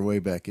then work your way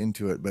back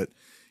into it. But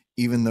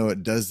even though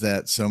it does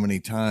that so many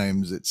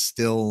times, it's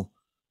still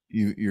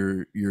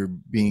you're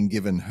being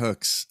given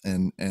hooks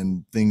and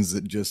things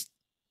that just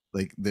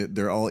like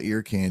they're all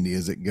ear candy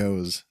as it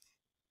goes.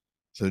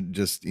 So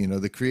just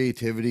the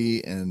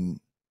creativity and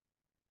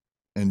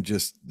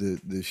just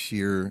the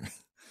sheer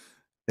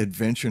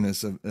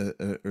adventureness of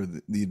or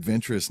the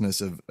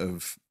adventurousness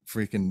of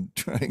freaking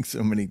trying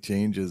so many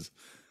changes,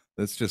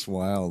 that's just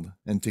wild.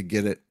 And to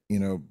get it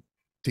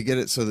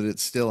so that it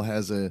still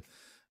has a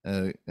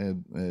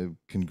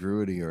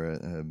congruity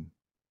or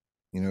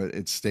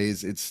it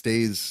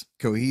stays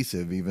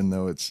cohesive even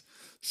though it's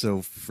so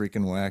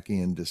freaking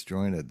wacky and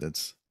disjointed.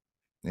 That's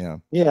yeah.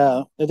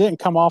 Yeah, it didn't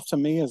come off to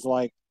me as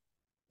like,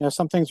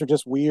 some things are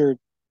just weird.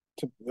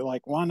 To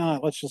like, why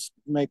not? Let's just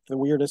make the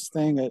weirdest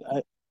thing.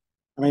 I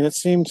mean, it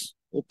seems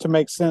to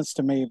make sense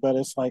to me, but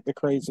it's like the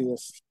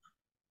craziest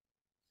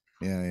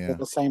Yeah. at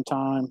the same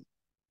time.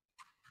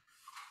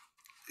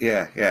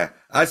 Yeah.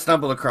 I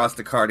stumbled across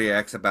the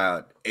Cardiacs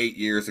about 8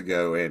 years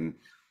ago, and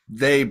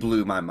they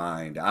blew my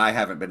mind. I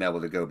haven't been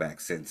able to go back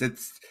since.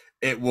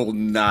 It will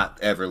not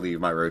ever leave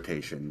my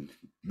rotation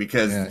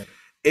because Yeah.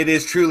 it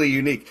is truly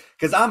unique.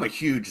 Because I'm a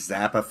huge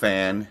Zappa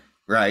fan,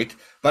 right?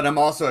 But I'm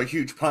also a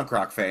huge punk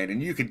rock fan,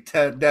 and you could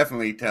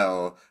definitely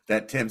tell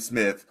that Tim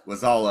Smith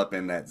was all up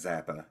in that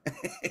Zappa.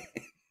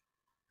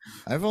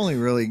 I've only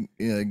really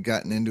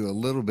gotten into a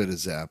little bit of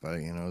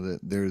Zappa.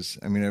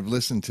 That I've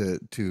listened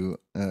to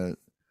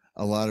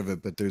a lot of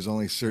it, but there's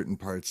only certain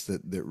parts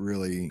that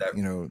really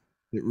That-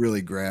 that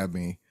really grab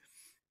me.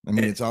 I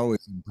mean, it- it's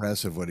always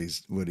impressive what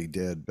he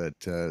did, but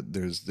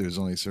there's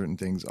only certain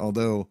things.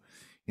 Although,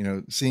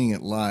 seeing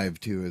it live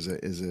too is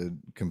a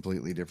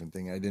completely different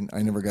thing.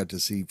 I never got to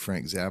see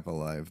Frank Zappa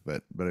live,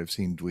 but I've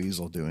seen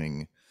Dweezil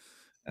doing,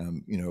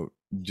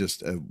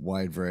 just a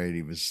wide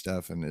variety of his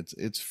stuff, and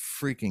it's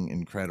freaking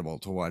incredible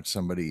to watch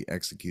somebody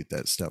execute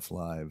that stuff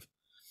live.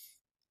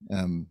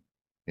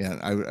 Yeah,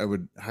 I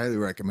would highly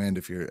recommend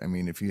if you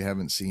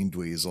haven't seen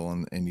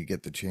Dweezil and you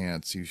get the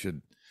chance, you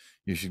should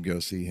go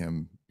see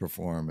him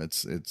perform.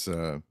 It's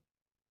an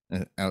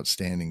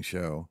outstanding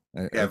show.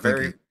 yeah, I think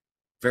he,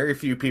 very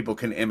few people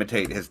can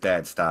imitate his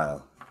dad's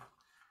style.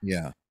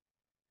 yeah,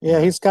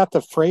 Yeah, he's got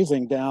the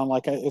phrasing down.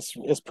 Like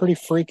it's pretty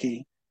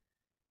freaky.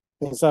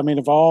 Because I mean,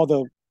 of all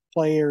the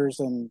players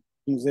and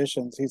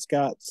musicians, he's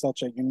got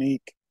such a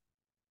unique,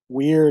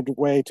 weird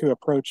way to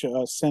approach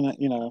a sentence.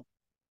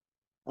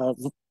 A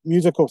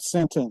musical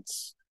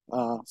sentence.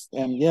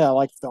 And yeah,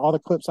 like all the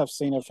clips I've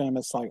seen of him,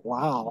 it's like,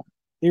 wow,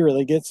 he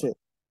really gets it.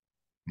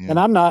 yeah. And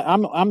I'm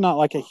not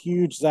like a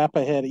huge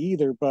Zappa head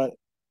either, but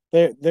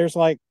there's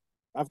like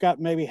I've got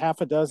maybe half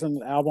a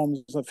dozen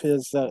albums of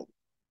his that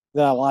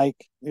I like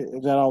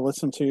that I'll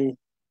listen to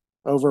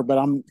over, but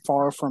I'm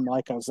far from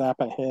like a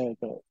Zappa head.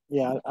 But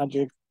yeah, I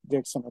dig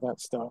some of that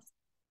stuff.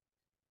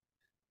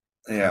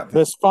 Yeah. But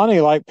it's funny,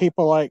 like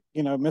people like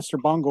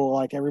Mr. Bungle,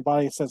 like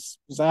everybody says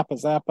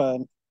Zappa,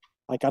 and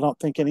like I don't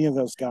think any of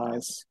those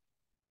guys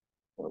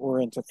were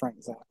into Frank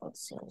Zappa.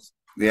 So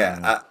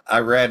Yeah, I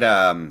read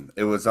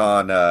it was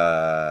on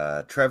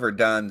Trevor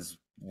Dunn's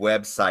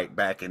website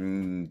back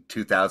in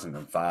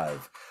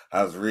 2005.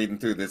 I was reading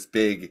through this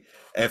big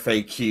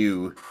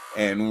FAQ,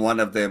 and one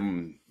of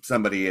them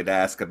somebody had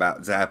asked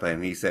about Zappa,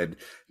 and he said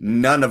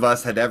none of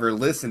us had ever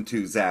listened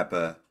to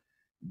Zappa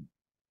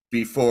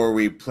before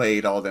we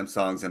played all them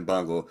songs in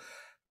Bungle.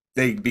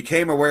 They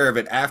became aware of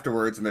it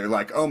afterwards, and they're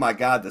like, "Oh my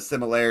God, the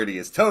similarity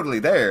is totally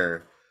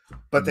there."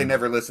 But they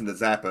never listened to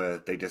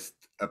Zappa. They just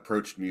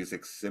approached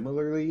music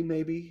similarly,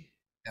 maybe.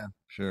 Yeah,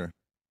 sure.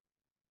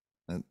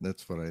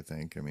 That's what I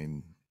think. I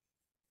mean,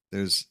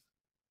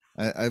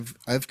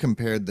 I've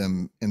compared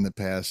them in the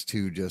past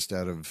too, just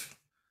out of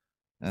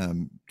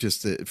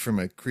from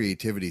a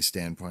creativity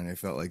standpoint. I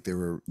felt like they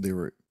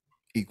were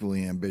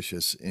equally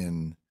ambitious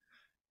in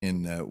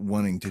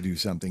wanting to do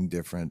something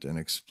different and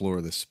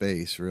explore the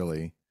space,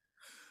 really.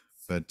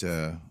 But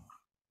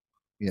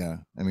yeah,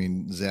 I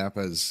mean,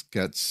 Zappa's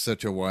got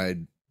such a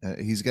wide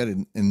he's got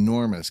an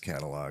enormous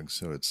catalog,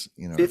 so it's,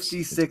 you know,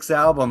 56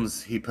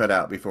 albums he put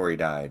out before he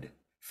died.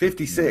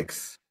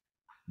 56.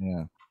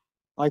 Yeah.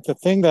 Like the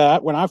thing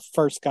that when I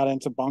first got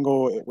into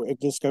Bungle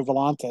Disco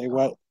Volante,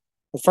 what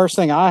the first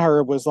thing I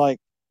heard was like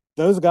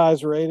those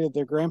guys rated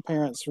their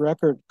grandparents'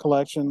 record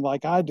collection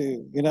like I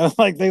do. You know,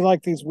 like they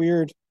like these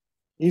weird,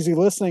 easy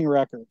listening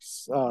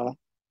records.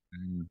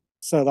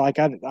 So like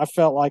I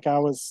felt like I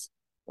was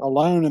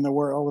alone in the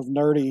world of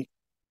nerdy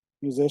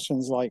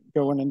musicians, like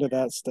going into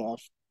that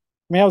stuff.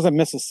 I mean, I was in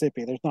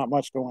Mississippi. There's not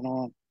much going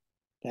on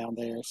down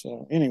there.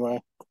 So anyway,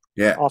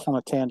 Yeah. off on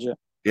a tangent.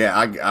 Yeah,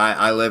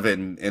 I live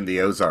in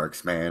the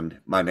Ozarks, man.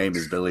 My name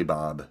is Billy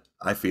Bob.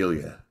 I feel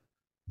you.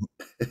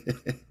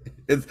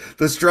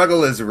 The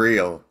struggle is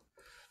real.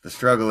 The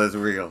struggle is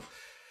real.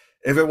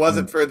 If it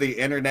wasn't for the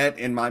internet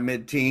in my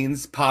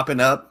mid-teens popping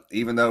up,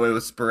 even though it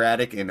was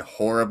sporadic and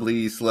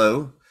horribly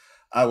slow,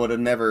 I would have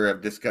never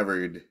have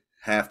discovered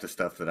half the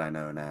stuff that I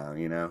know now,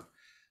 you know?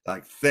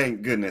 Like,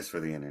 thank goodness for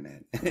the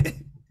internet.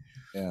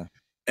 Yeah.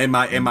 And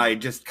my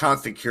just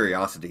constant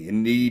curiosity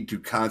and need to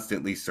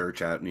constantly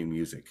search out new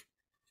music.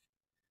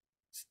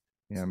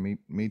 Yeah,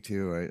 me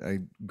too. I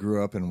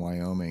grew up in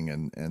Wyoming,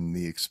 and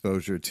the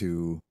exposure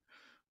to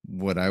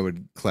what I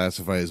would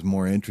classify as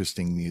more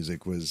interesting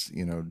music was,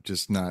 you know,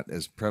 just not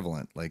as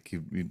prevalent. Like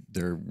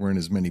there weren't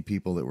as many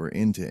people that were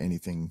into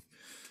anything,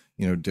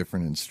 you know,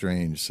 different and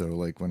strange. So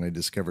like when I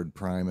discovered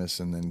Primus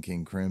and then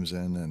King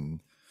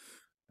Crimson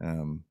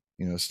and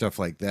you know, stuff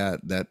like that,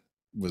 that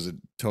was a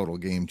total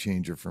game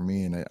changer for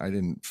me. And I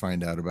didn't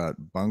find out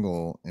about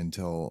Bungle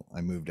until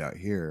I moved out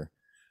here.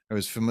 I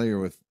was familiar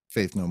with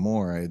Faith No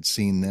More. I had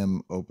seen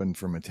them open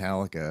for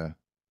Metallica,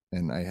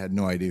 and I had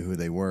no idea who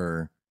they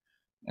were.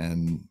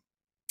 And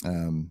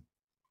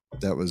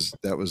that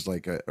was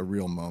like a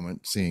real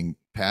moment, seeing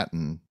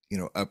Patton, you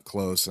know, up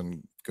close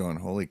and going,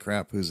 "Holy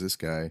crap, who's this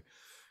guy?"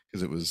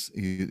 Because it was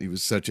he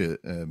was such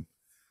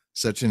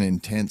such an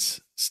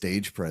intense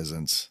stage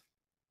presence.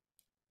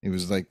 He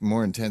was like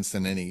more intense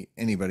than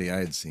anybody I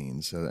had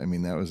seen. So I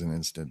mean, that was an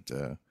instant.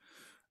 I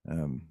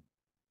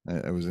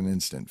was an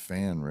instant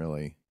fan,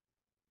 really.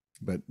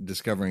 But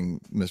discovering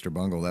Mr.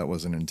 Bungle, that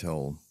wasn't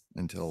until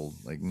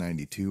like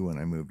 92 when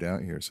I moved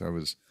out here. So I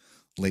was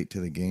late to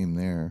the game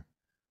there.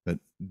 But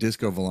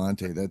Disco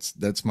Volante,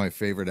 that's my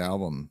favorite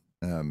album.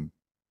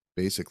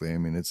 Basically, I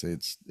mean,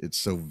 it's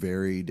so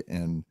varied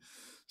and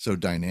so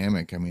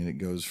dynamic. I mean, it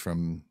goes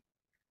from,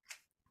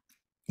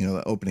 you know,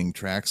 the opening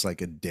tracks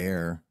like a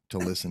dare to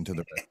listen to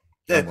the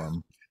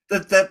album.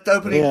 That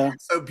opening is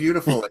so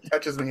beautiful. It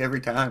touches me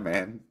every time,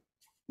 man.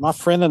 My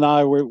friend and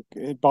I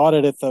bought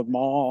it at the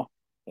mall.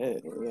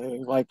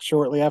 Like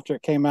shortly after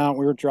it came out,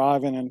 we were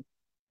driving and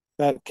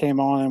that came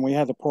on, and we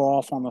had to pull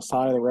off on the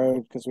side of the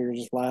road because we were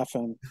just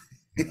laughing.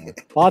 A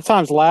lot of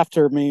times,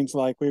 laughter means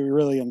like we were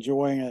really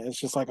enjoying it. It's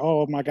just like,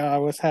 oh my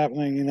god, what's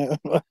happening? You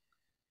know.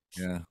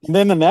 Yeah. And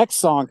then the next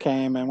song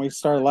came, and we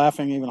started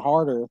laughing even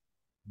harder.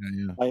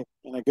 Yeah. Like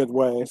in a good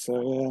way.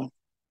 So yeah.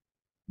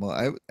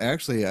 Well, I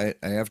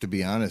have to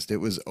be honest. It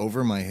was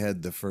over my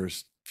head the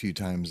first few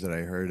times that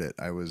I heard it.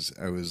 I was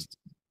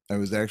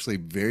actually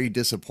very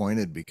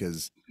disappointed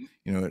because,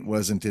 you know, it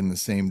wasn't in the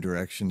same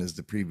direction as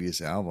the previous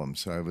album.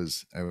 So I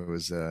was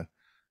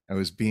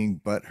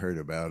being butthurt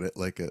about it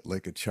like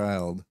a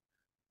child.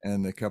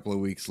 And a couple of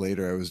weeks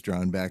later, I was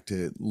drawn back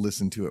to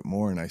listen to it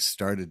more, and I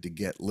started to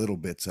get little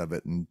bits of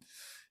it. And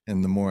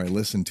the more I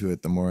listened to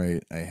it, the more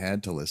I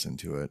had to listen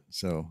to it.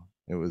 So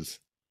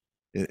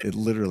it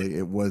literally,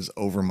 it was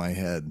over my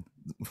head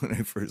when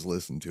I first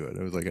listened to it.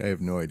 I was like, I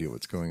have no idea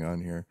what's going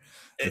on here.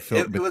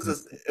 It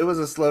was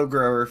a slow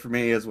grower for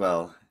me as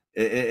well.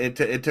 It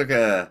took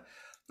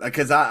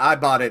because I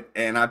bought it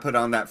and I put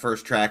on that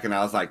first track and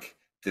I was like,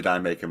 did I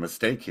make a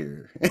mistake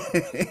here?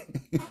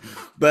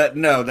 But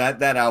no,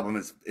 that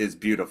album is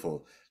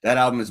beautiful. That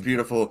album is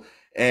beautiful.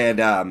 And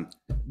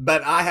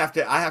but I have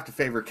to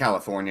favor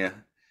California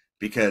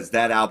because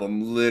that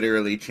album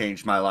literally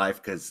changed my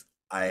life because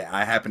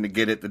I happened to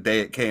get it the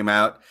day it came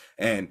out,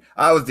 and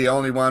I was the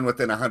only one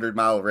within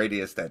 100-mile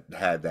radius that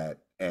had that.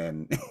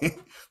 And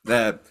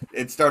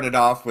it started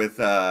off with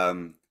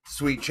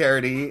Sweet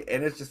Charity,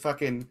 and it's just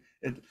fucking.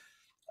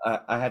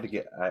 I had to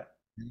get. I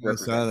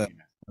saw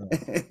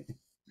that.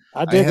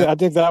 I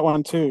dig that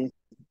one too.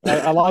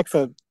 I like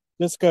the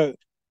disco.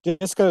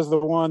 Disco is the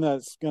one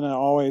that's gonna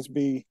always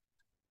be,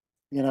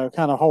 you know,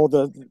 kind of hold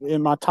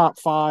in my top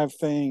 5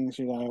 things.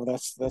 You know,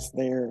 that's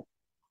there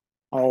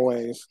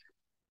always.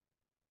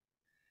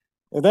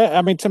 That,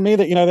 I mean, to me,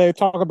 that, you know, they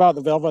talk about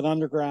the Velvet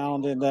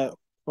Underground and that,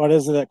 what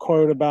is it, that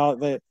quote about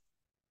that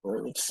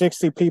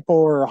 60 people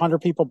or 100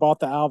 people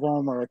bought the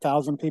album or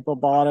 1,000 people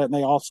bought it and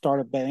they all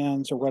started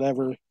bands or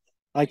whatever.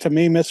 Like, to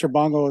me, Mr.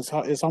 Bungle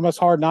is almost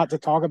hard not to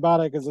talk about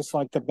it because it's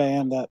like the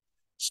band that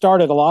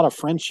started a lot of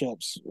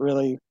friendships,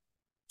 really,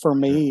 for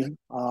me,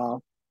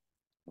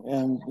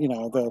 and you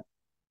know,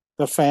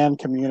 the fan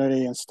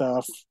community and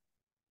stuff.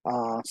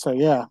 So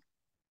yeah,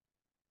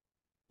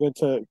 good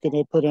to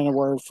put in a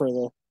word for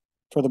the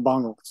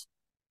Bungles.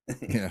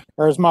 Yeah.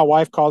 Or as my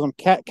wife calls them,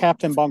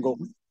 Captain Bungle.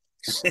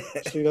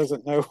 She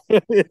doesn't know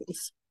what it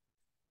is.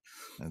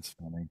 That's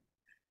funny.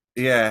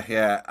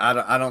 Yeah.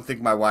 I don't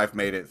think my wife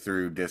made it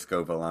through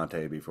Disco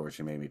Volante before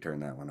she made me turn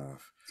that one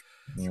off.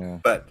 Yeah.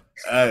 But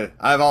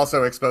I've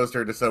also exposed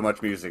her to so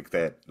much music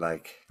that,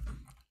 like,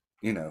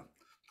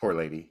 poor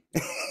lady.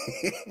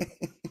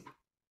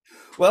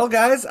 Well,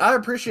 guys, I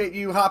appreciate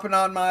you hopping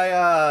on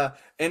my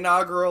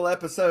inaugural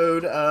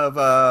episode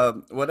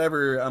of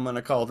whatever I'm going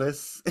to call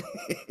this.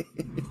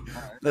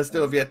 Let's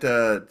still have yet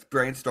to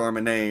brainstorm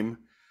a name.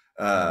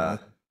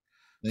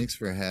 Thanks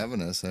for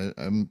having us.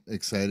 I'm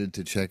excited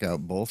to check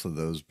out both of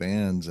those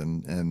bands,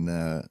 and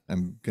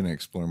I'm going to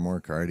explore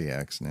more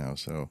Cardiacs now.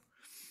 So,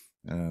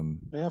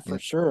 Yeah, for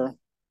sure.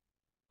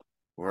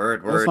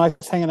 Word. It was nice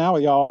hanging out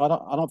with y'all.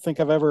 I don't think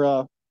I've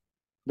ever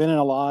been in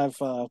a live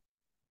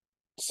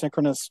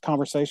synchronous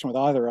conversation with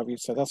either of you,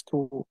 so that's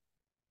cool.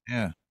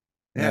 Yeah.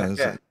 Yeah.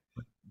 It's a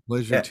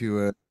pleasure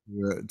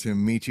Yeah. to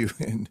meet you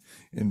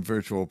in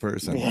virtual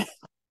person. Yeah.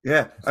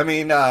 Yeah, I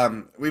mean,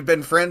 we've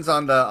been friends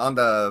on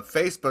the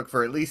Facebook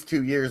for at least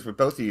 2 years with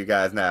both of you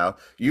guys now.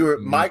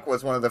 Mike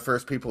was one of the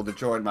first people to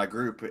join my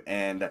group,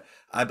 and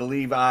I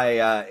believe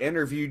I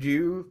interviewed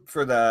you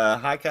for the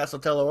High Castle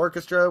Tele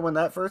Orchestra when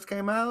that first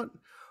came out,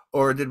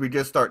 or did we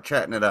just start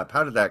chatting it up?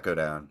 How did that go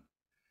down?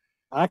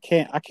 I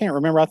can't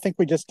remember. I think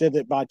we just did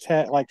it by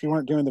text. Like, you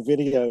weren't doing the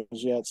videos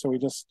yet, so we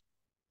just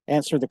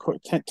answered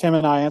Tim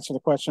and I answered the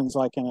questions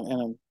like in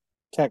a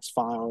text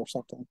file or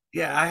something.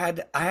 Yeah, I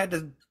had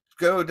to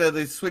go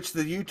to switch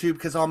to the YouTube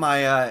because all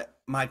my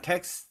my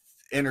text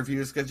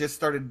interviews just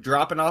started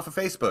dropping off of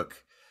Facebook,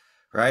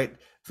 right?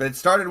 So it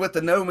started with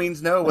the No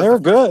Means No. They were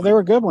good. They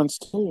were good ones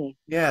too.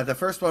 Yeah, the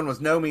first one was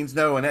No Means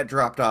No, and that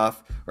dropped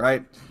off,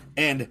 right?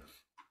 And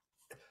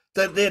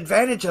the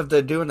advantage of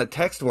doing the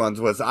text ones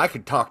was I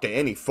could talk to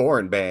any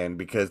foreign band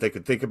because they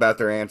could think about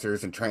their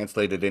answers and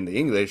translate it into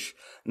English.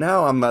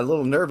 Now I'm a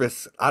little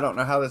nervous. I don't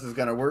know how this is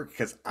going to work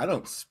because I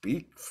don't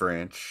speak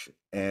French,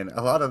 and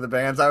a lot of the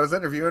bands I was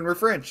interviewing were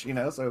French,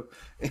 so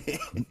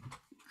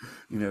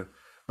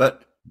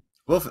but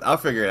I'll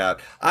figure it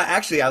out.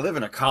 I live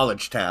in a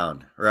college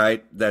town,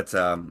 right? That's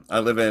I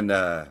live in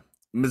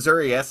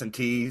Missouri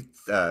S&T,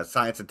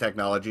 Science and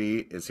Technology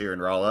is here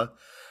in Rolla,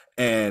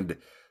 and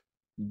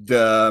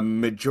the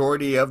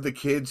majority of the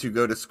kids who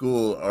go to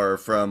school are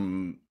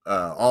from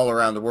all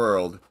around the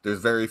world. There's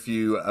very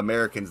few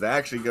Americans that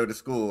actually go to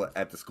school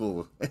at the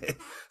school.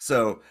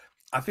 So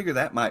I figure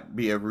that might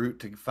be a route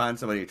to find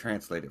somebody to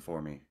translate it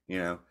for me,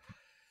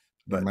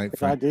 But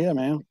Good idea,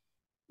 man.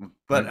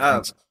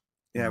 But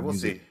yeah, we'll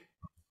see.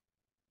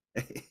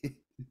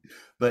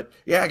 But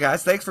yeah,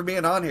 guys, thanks for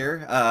being on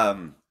here.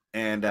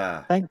 And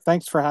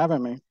thanks for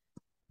having me.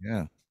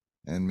 Yeah,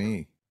 and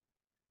me.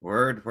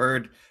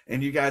 Word.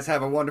 And you guys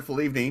have a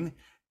wonderful evening.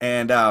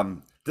 And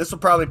this will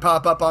probably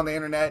pop up on the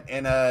internet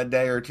in a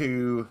day or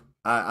two.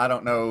 I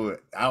don't know.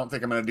 I don't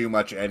think I'm going to do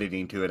much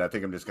editing to it. I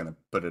think I'm just going to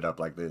put it up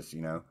like this,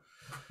 All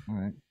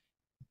right.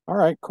 All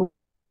right, cool.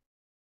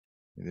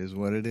 It is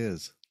what it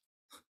is.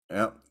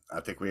 Yep. I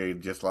think we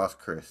just lost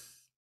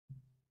Chris.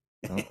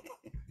 Oh,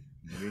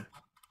 maybe.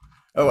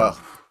 Oh, well.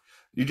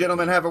 You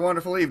gentlemen have a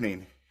wonderful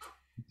evening.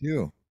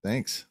 You.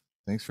 Thanks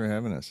for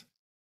having us.